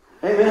early.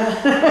 Amen?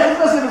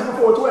 Especially if it's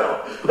before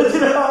 12.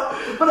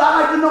 But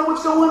I like to know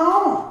what's going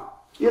on.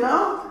 And I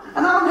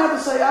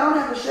don't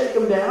have to shake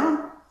them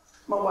down.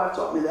 My wife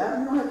taught me that.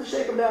 You don't have to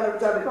shake them down every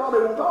time they call. They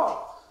won't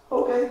call.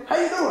 Okay, how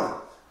you doing?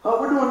 Oh,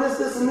 we're doing this,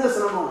 and this.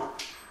 And I'm going,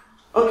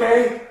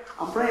 okay,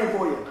 I'm praying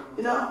for you.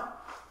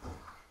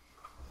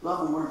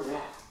 Love them where they're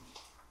at.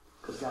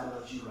 Because God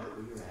loves you right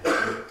where you're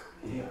at.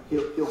 And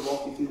he'll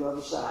walk you through the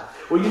other side.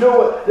 Well, you know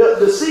what?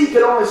 The C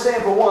can only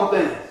stand for one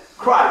thing.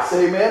 Christ,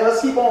 amen. Let's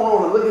keep on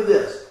rolling. Look at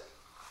this.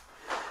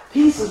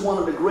 Peace is one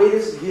of the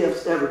greatest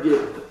gifts ever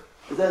given.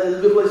 Is that a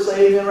good place to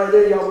say amen right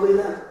there? Y'all believe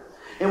that?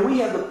 And we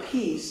have the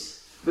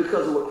peace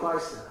because of what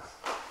Christ does.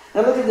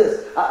 Now look at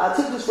this. I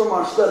took this from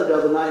our study the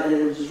other night, and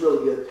it was just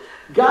really good.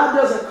 God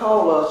doesn't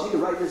call us, you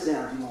can write this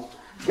down if you want.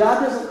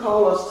 God doesn't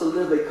call us to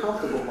live a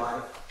comfortable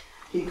life.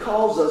 He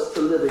calls us to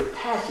live a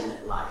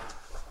passionate life.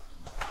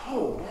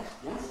 Oh,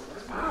 that's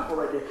powerful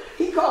right there.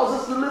 He calls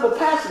us to live a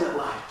passionate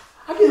life.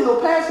 I get a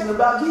little passionate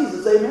about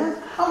Jesus, amen.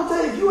 I'm going to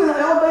tell you, if you're in an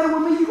elevator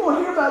with me, you're going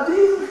to hear about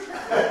Jesus.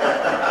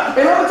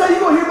 And I'm going to tell you,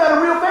 you're going to hear about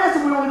it real fast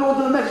if we only go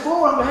to the next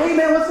floor. I'm going, hey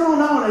man, what's going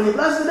on? Are you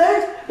blessed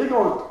today? They're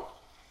going,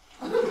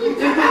 this is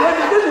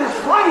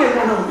praying. I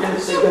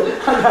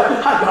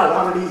got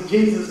one of these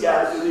Jesus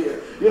guys in here,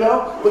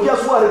 But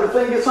guess what? If the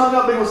thing gets hung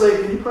up, they're going to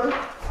say, can you pray?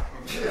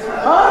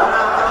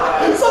 Huh?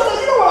 And sometimes,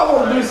 you know what I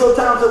want to do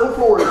sometimes? What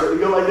floor is it? You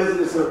go like this and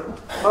this.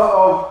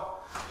 Uh-oh.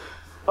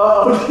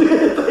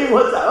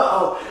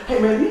 Hey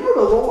man, you know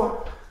the Lord?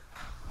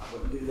 I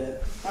wouldn't do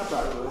that. I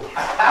probably would.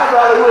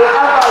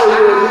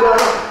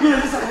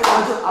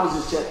 I was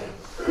just checking.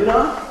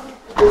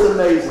 It's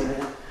amazing,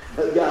 man.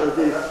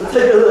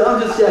 I'm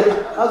just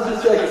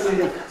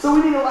checking. So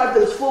we need a life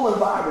that's full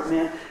environment,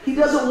 man. He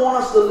doesn't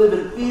want us to live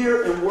in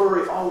fear and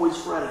worry, always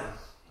fretting,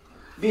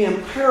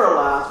 being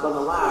paralyzed by the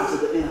lies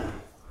of the enemy.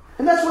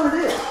 And that's what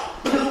it is.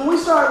 Because when we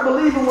start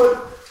believing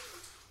what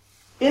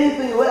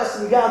anything less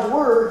than God's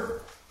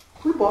word,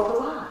 we bought the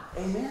lie.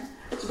 Amen?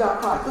 It's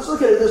about Christ. Let's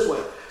look at it this way.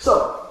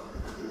 So,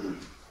 a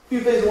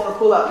few things I want to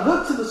pull out.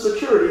 Look to the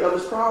security of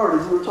his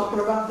priorities. We were talking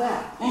about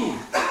that. Man.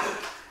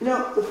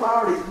 The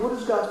priorities. What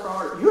is God's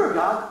priority? You're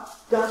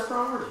God's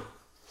priority.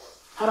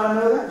 How do I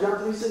know that?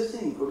 John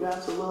 3:16. For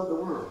God so loved the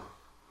world,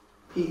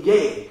 he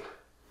gave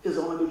his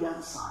only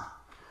begotten Son.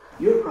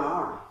 You're a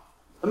priority.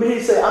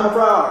 He'd say, I'm a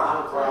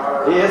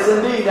priority. Yes,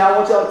 indeed. Now, I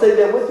want y'all to take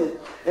that with you.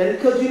 And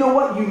because you know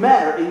what? You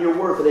matter and you're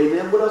worth it.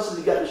 Amen. What else has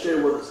he got to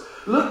share with us?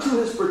 Look to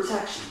his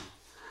protection.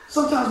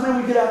 Sometimes, man,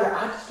 we get out there,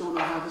 I just don't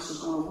know how this is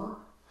going to work.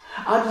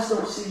 I just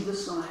don't see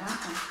this going to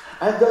happen.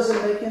 That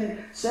doesn't make any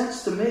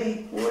sense to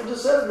me. Well, it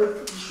just said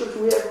the scripture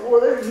we had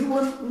before there, you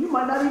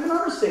might not even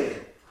understand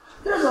it.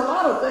 There's a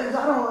lot of things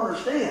I don't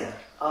understand.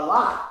 A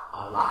lot.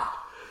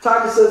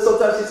 Tiger says,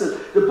 sometimes he says,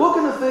 the book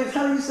of the things,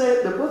 how do you say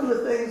it? The book of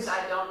the things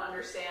I don't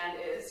understand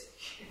is...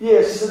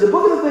 Yeah, she said, the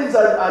book of the things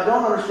I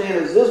don't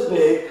understand is this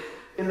big,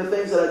 and the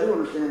things that I do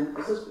understand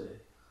is this big.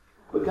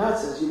 But God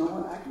says, you know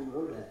what? I can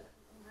grow that.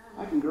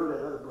 I can grow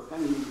that other book. I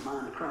can give you the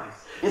mind of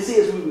Christ. And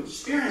see, as we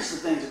experience the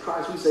things of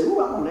Christ, we say,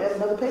 ooh, I'm going to add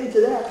another page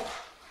to that.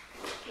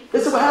 They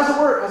said, well, how's it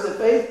work? I said,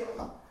 faith.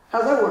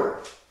 How's that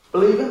work?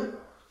 Believing.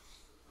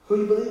 Who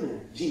you believe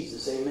in?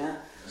 Jesus, amen.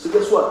 So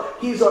guess what?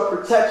 He's our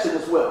protection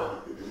as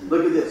well.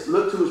 Look at this.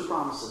 Look to his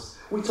promises.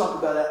 We talk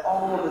about that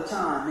all the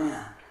time,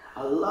 man.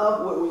 I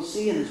love what we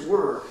see in his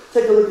word.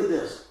 Take a look at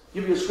this.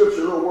 Give you a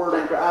scripture, a little word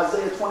anchor.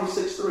 Isaiah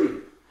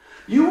 26:3.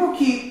 You will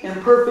keep in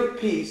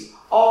perfect peace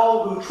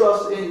all who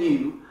trust in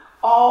you,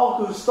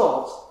 all whose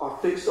thoughts are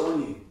fixed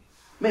on you.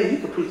 Man, you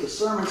could preach a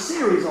sermon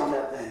series on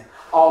that thing.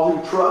 All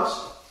who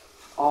trust,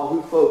 all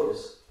who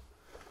focus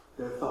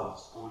their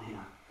thoughts on him.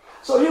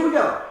 So here we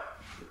go.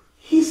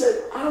 He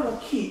said, I will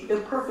keep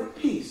in perfect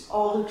peace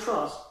all who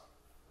trust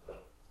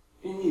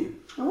in you.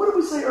 And what did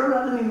we say earlier?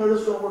 I didn't even know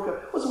this was going to work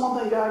out. What's the one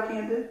thing God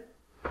can't do?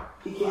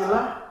 He can't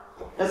lie.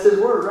 That's his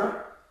word, right?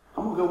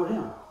 I'm going to go with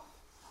him.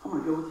 I'm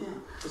going to go with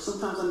him. But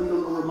sometimes I need a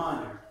little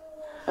reminder.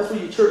 That's where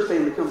your church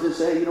family comes in and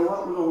say, hey, you know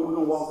what? We're going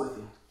to walk with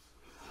you.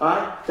 All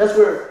right? That's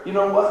where, you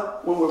know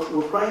what? When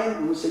we're praying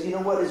and we say, you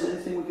know what? Is there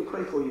anything we can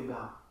pray for you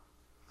about?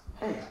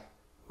 Hey,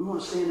 we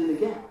want to stand in the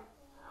gap.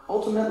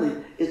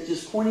 Ultimately, it's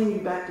just pointing you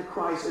back to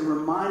Christ and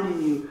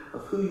reminding you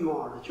of who you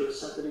are, that you're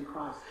accepted in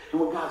Christ and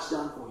what God's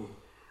done for you.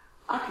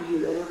 I can hear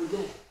that every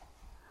day.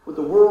 With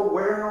the world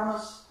wearing on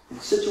us and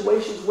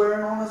situations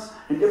wearing on us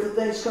and different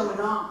things coming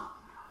on,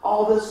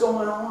 all this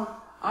going on,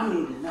 I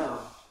need to know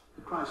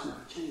that Christ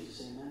never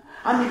changes, amen.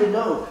 I need to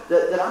know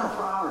that I'm a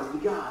priority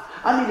to God.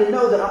 I need to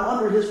know that I'm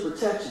under his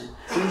protection.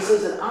 And he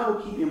says that I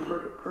will keep you in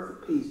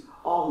perfect peace,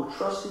 all who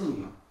trust in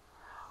you,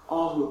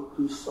 all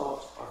whose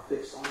thoughts are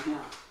fixed on him.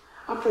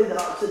 I pray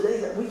that today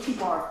that we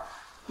keep our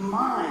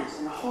minds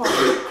and hearts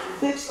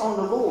fixed on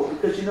the Lord,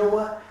 because you know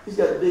what? He's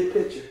got a big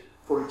picture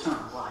for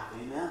eternal life,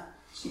 amen.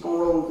 Let's keep on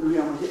rolling through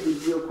here. I'm going to hit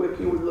these real quick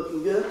here. We're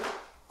looking good.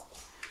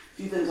 A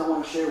few things I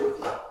want to share with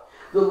you.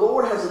 The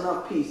Lord has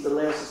enough peace to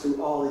last us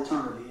through all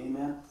eternity,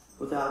 amen,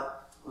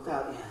 without end,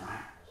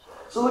 right?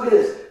 So look at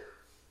this.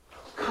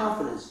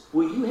 Confidence.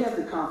 Will you have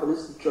the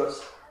confidence to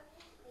trust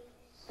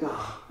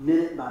God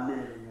minute by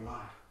minute in your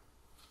life?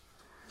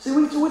 See,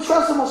 we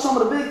trust him on some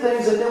of the big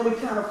things, and then we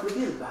kind of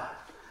forget about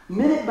it.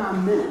 Minute by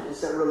minute,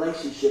 it's that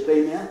relationship,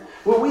 amen?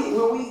 Will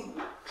we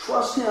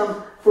trust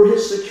him for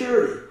his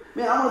security?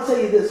 Man, I want to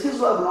tell you this. His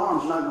loving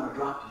arms are not going to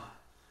drop you.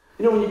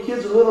 You know, when your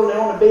kids are little and they're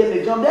on the bed and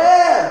they jump,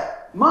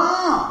 Dad,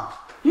 Mom,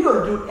 you're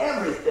going to do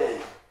everything.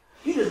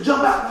 You just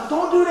jump out.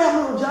 Don't do that,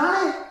 little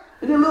Johnny.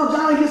 And then little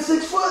Johnny gets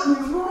 6 foot and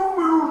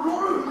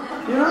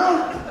you know,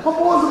 my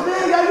boys are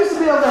big. I used to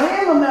be able to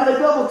handle them. Now they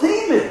double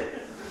team me.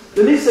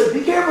 Then he said,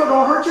 be careful,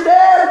 don't hurt your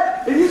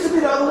dad. It used to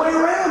be the other way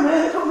around,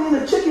 man. They put me in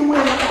the chicken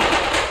wing.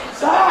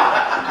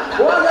 Stop.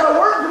 Boy, I got to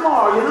work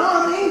tomorrow, you know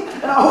what I mean?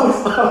 And I always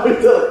tell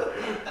him,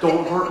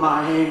 don't hurt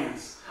my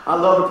hands. I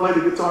love to play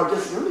the guitar.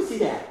 Just let me see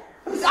that.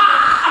 Let me see,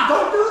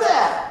 don't do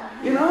that.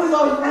 You know, he's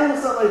always playing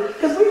something like,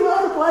 because we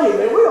love to play,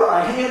 man. We are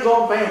a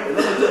hands-on family,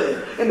 let me tell you.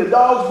 And the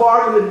dog's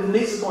barking and the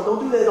niece is going, don't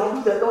do that, don't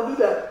do that, don't do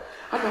that.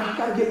 I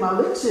got to get my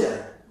licks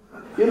in.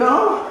 You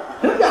know?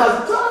 Them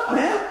guys are tough,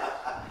 man.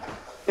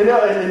 And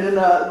then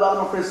a lot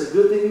of my friends said,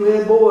 good thing you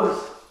had boys.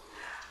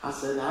 I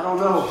said, I don't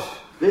know.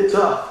 They're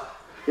tough.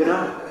 You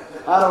know?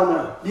 I don't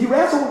know. Do you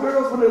wrestle with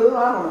girls when they're little?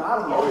 I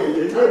don't know.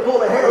 They pull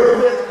their hair a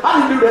little bit.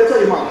 I didn't do that. Tell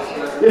your mom.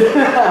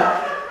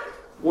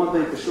 One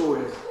thing for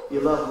sure is you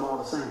love them all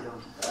the same, don't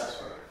you?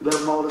 That's right. You love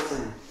them all the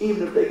same.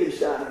 Even if they get a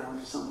shot at on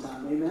you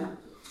sometime. Amen?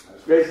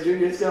 Grace Jr.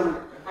 is coming.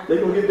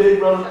 They're going to get big,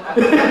 brother.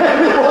 They're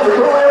going to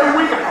grow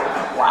every week.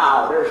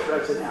 Wow, they're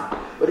stretching out.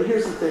 But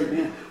here's the thing,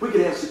 man. We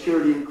can have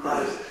security in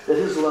Christ that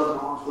his love and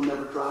arms will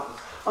never drop us.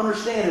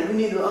 Understanding.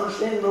 We need to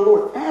understand the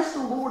Lord. Ask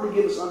the Lord to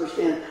give us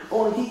understanding.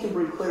 Only he can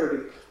bring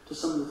clarity to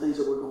some of the things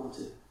that we're going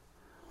to.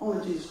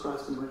 Only Jesus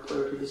Christ can bring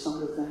clarity to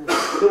some of the things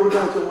that we're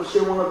going to. I want to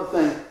share one other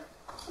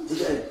thing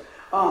today.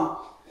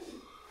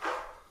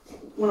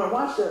 When I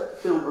watched that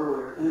film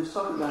earlier, and it was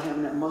talking about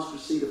having that mustard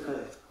seed of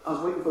faith, I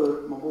was waiting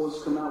for my boys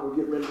to come out. We're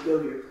getting ready to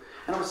go here.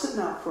 And I was sitting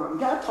out front. And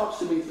God talks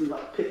to me through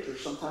like pictures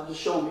sometimes, just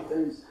showing me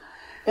things.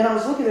 And I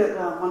was looking at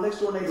my next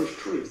door neighbor's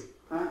tree,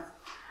 right?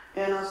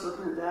 And I was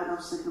looking at that, and I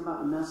was thinking about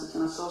the message,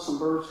 and I saw some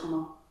birds come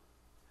up.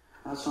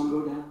 I saw them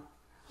go down.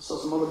 I saw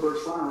some other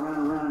birds flying around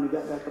and around, and they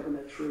got back up in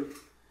that tree.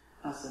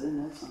 I said,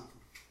 isn't that something?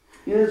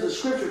 You know, there's a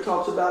scripture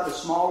talks about the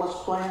smallest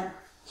plant,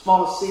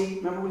 smallest seed.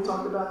 Remember we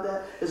talked about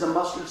that? Is a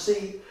mustard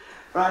seed,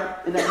 right?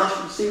 And that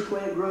mustard seed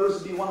plant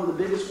grows to be one of the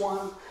biggest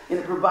ones, and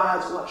it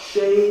provides what?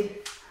 Shade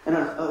and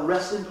a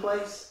resting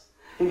place.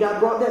 And God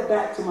brought that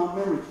back to my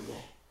memory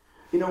today.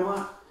 You know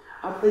what?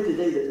 I pray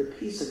today that the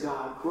peace of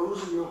God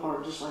grows in your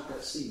heart just like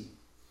that seed.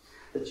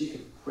 That you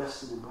can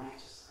rest in the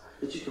branches.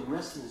 That you can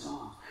rest in his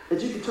arms.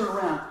 That you can turn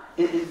around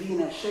and be in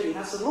that shade. And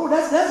I said, Lord,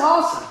 that's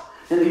awesome.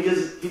 And he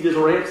just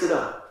ramps it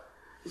up.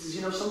 He says,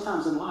 you know,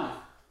 sometimes in life,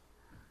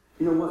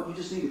 you know what? You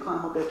just need to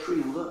climb up that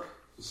tree and look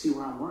and see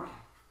where I'm working.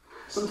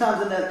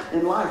 Sometimes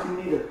in life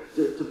you need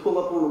to pull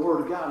up on the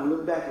Word of God and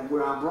look back at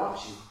where I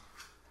brought you.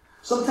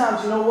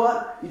 Sometimes, you know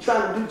what? You're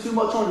trying to do too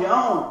much on your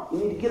own. You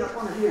need to get up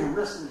under here and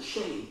rest in the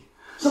shade.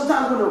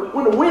 Sometimes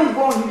when the wind's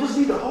blowing, you just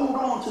need to hold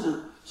on to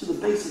the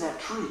base of that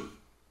tree.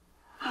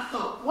 I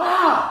thought,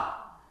 wow,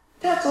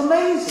 that's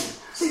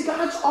amazing. See,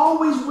 God's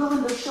always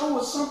willing to show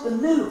us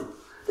something new.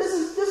 This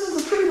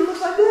is a tree that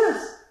looks like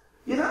this.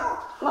 You know?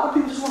 A lot of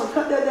people just want to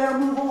cut that down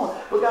and move on.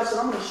 But God said,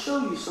 I'm going to show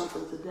you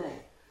something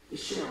today to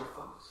share with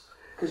folks.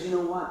 Because you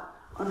know what?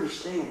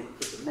 Understanding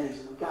is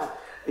amazing. God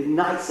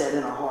ignites that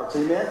in our hearts.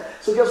 Amen?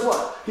 So guess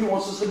what? He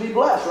wants us to be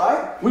blessed,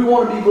 right? We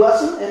want to be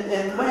blessing. And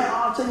man,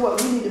 I'll tell you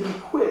what, we need to be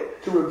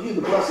quick to review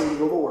the blessings of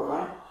the Lord,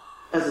 right?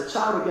 As a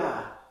child of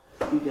God,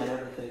 you've got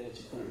everything at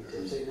your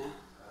fingertips. Amen?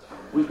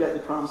 We've got the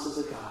promises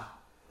of God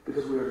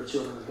because we are the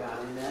children of God.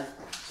 Amen?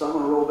 So I'm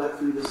going to roll back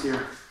through this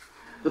here.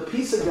 The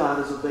peace of God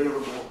is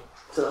available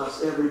to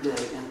us every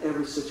day in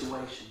every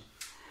situation.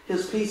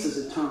 His peace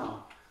is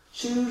eternal.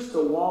 Choose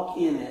to walk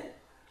in it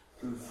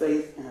through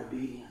faith and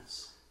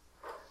obedience.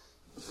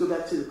 Let's go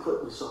back to the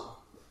clip we saw.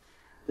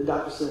 The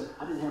doctor said,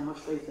 I didn't have much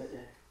faith that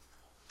day.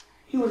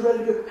 He was ready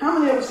to go. How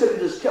many of us could have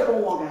just kept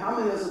on walking? How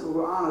many of us, if we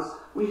were honest,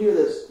 we hear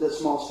that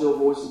small, still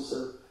voice and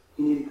says,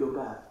 you need to go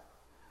back.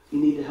 You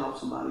need to help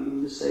somebody. You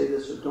need to say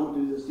this or don't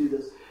do this, do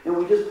this. And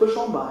we just push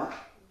on by.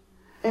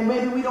 And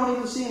maybe we don't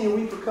even see any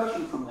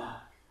repercussion from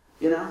that.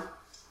 You know?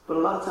 But a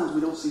lot of times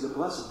we don't see the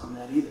blessing from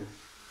that either.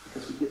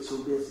 Because we get so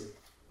busy.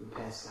 We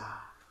pass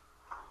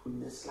God. We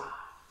miss God.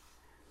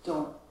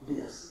 Don't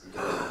miss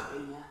God.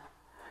 Amen.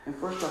 And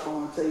first off, I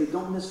want to tell you,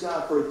 don't miss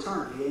God for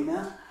eternity.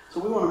 Amen. So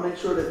we want to make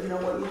sure that, you know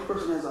what, each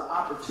person has an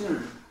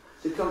opportunity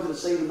to come to the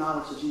saving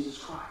knowledge of Jesus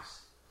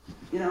Christ.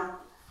 You know,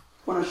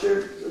 when I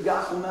share a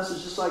gospel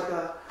message just like,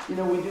 we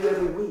do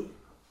every week,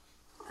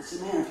 I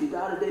said, man, if you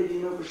die today, do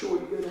you know for sure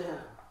you go to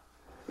heaven?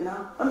 You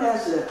know, let me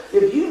ask you that.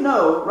 If you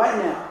know right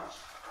now,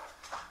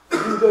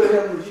 if you go to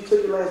heaven, if you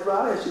took your last breath,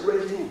 I ask you to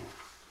raise your hand.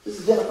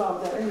 Just identify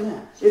with that.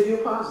 Amen. If you're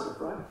positive,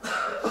 right?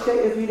 Okay,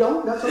 if you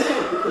don't, that's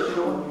okay, because you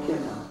know what you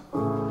can know.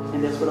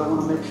 And that's what I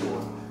want to make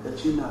sure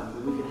that you know,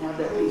 that we can have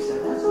that peace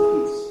there. That's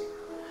the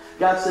peace.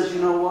 God says,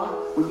 you know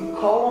what? When you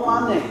call on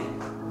my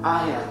name,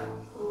 I have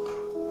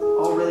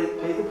already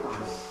paid the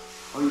price.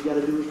 All you got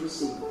to do is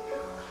receive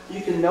it.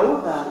 You can know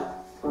about it,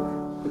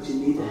 but you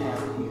need to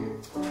have it here.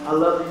 I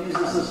love to use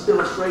this as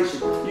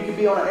illustration. You could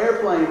be on an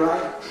airplane,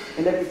 right?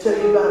 And they can tell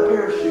you about a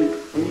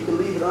parachute, and you can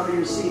leave it under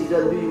your seat. It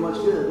doesn't do you much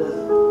good, does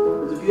it?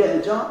 Because if you had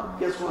to jump,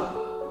 guess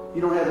what?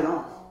 You don't have it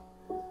on.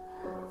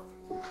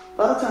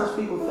 A lot of times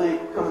people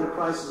think coming to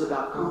Christ is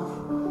about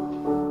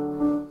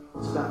comfort.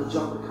 It's about the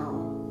jump to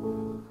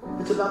come.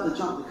 It's about the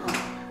jump to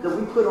come. That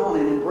we put on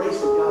and embrace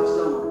what God's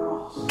done on the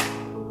cross.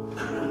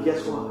 And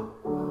guess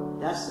what?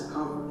 That's the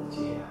comfort that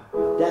you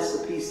have. That's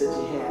the peace that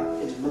you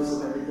have in the midst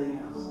of everything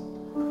else.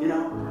 You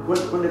know,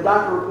 when the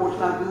doctor report's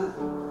not good,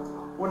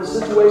 when the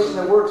situation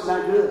that works is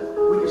not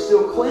good, we can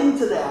still cling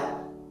to that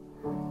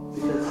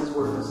because His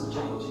word doesn't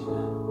change.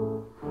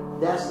 Amen.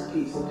 That's the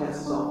peace that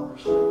passes all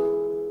understanding.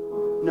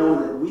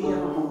 Knowing that we have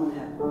a home in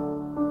heaven.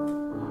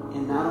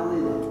 And not only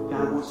that,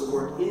 God wants to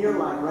work in your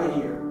life right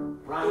here,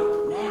 right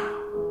now.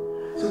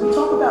 So we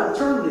talk about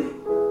eternity,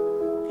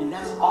 and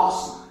that's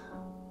awesome.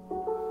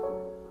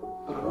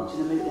 But I want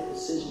you to make that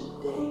decision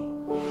today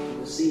to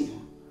receive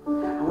Him.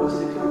 I want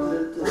you to come to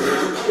the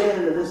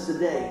understanding of this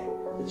today,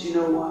 that you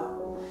know what?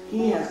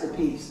 He has the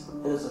peace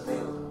that is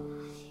available.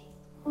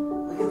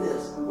 Look at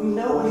this. We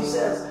know when He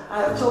says,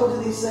 I have told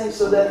you these things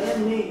so that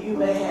in me you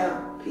may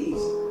have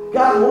peace.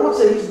 God wants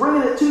it. He's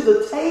bringing it to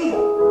the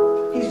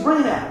table. He's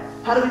bringing that.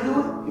 How did He do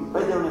it?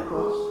 Right there on that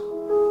cross.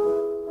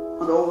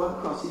 On the old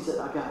rugged cross, He said,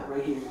 I got it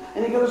right here.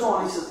 And He goes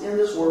on. He says, in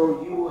this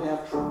world you will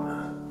have trouble.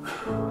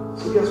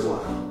 So guess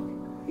what?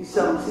 He's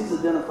telling us, He's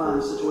identifying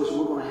the situation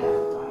we're going to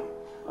have, right?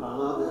 But I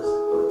love this.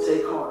 But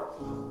take heart.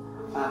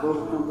 I've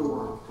overcome the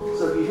world.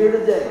 So if you're here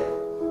today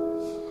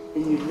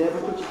and you've never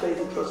put your faith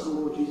and trust in the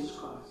Lord Jesus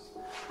Christ,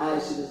 I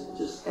ask you to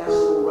just ask the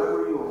Lord right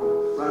where you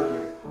are, right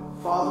here.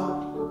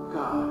 Father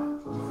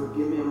God,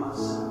 forgive me of my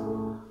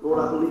sin. Lord,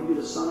 I believe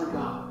You're the Son of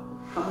God.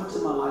 Come into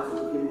my life and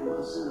forgive me of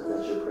my sin. If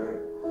that's your prayer,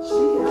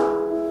 speak it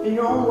out in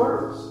your own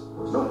words.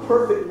 There's no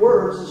perfect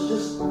words. It's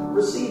just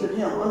receiving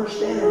Him,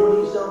 understanding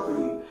what He's done for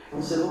you.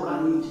 And say, Lord,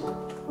 I need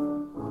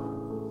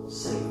You.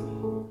 Save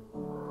me.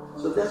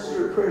 So if that's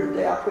your prayer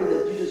today, I pray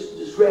that you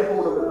just grab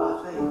hold of it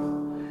by faith.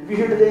 If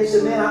you're here today and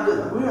say, man,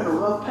 we're in a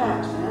rough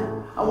patch,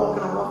 man. I walk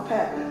in a rough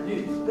patch.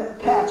 That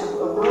patch of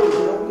roads,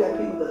 you know, we got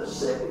people that are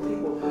sick and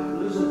people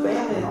losing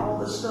family and all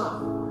this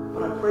stuff.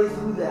 But I pray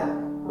through that,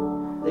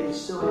 they can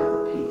still have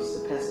the peace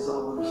that passes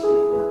all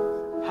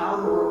understanding. How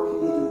in the world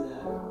can you do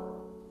that?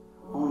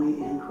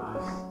 Only in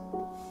Christ.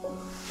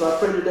 So I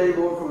pray today,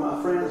 Lord, for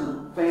my friends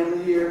and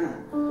family here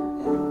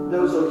and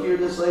those who will hear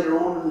this later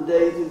on in the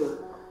day through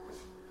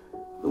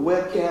the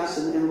webcast,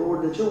 and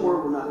Lord, that Your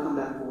word will not come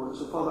back void.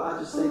 So Father, I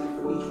just thank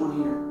You for each one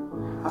here.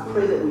 I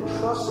pray that we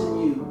trust in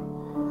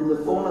You in the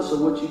fullness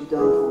of what You've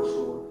done for us,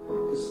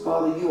 Lord. Because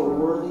Father, You are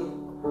worthy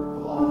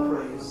of all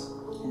praise.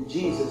 In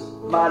Jesus'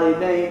 mighty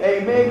name,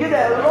 amen. Get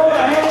that Lord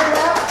a hand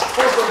out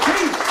for some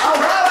peace.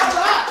 All right.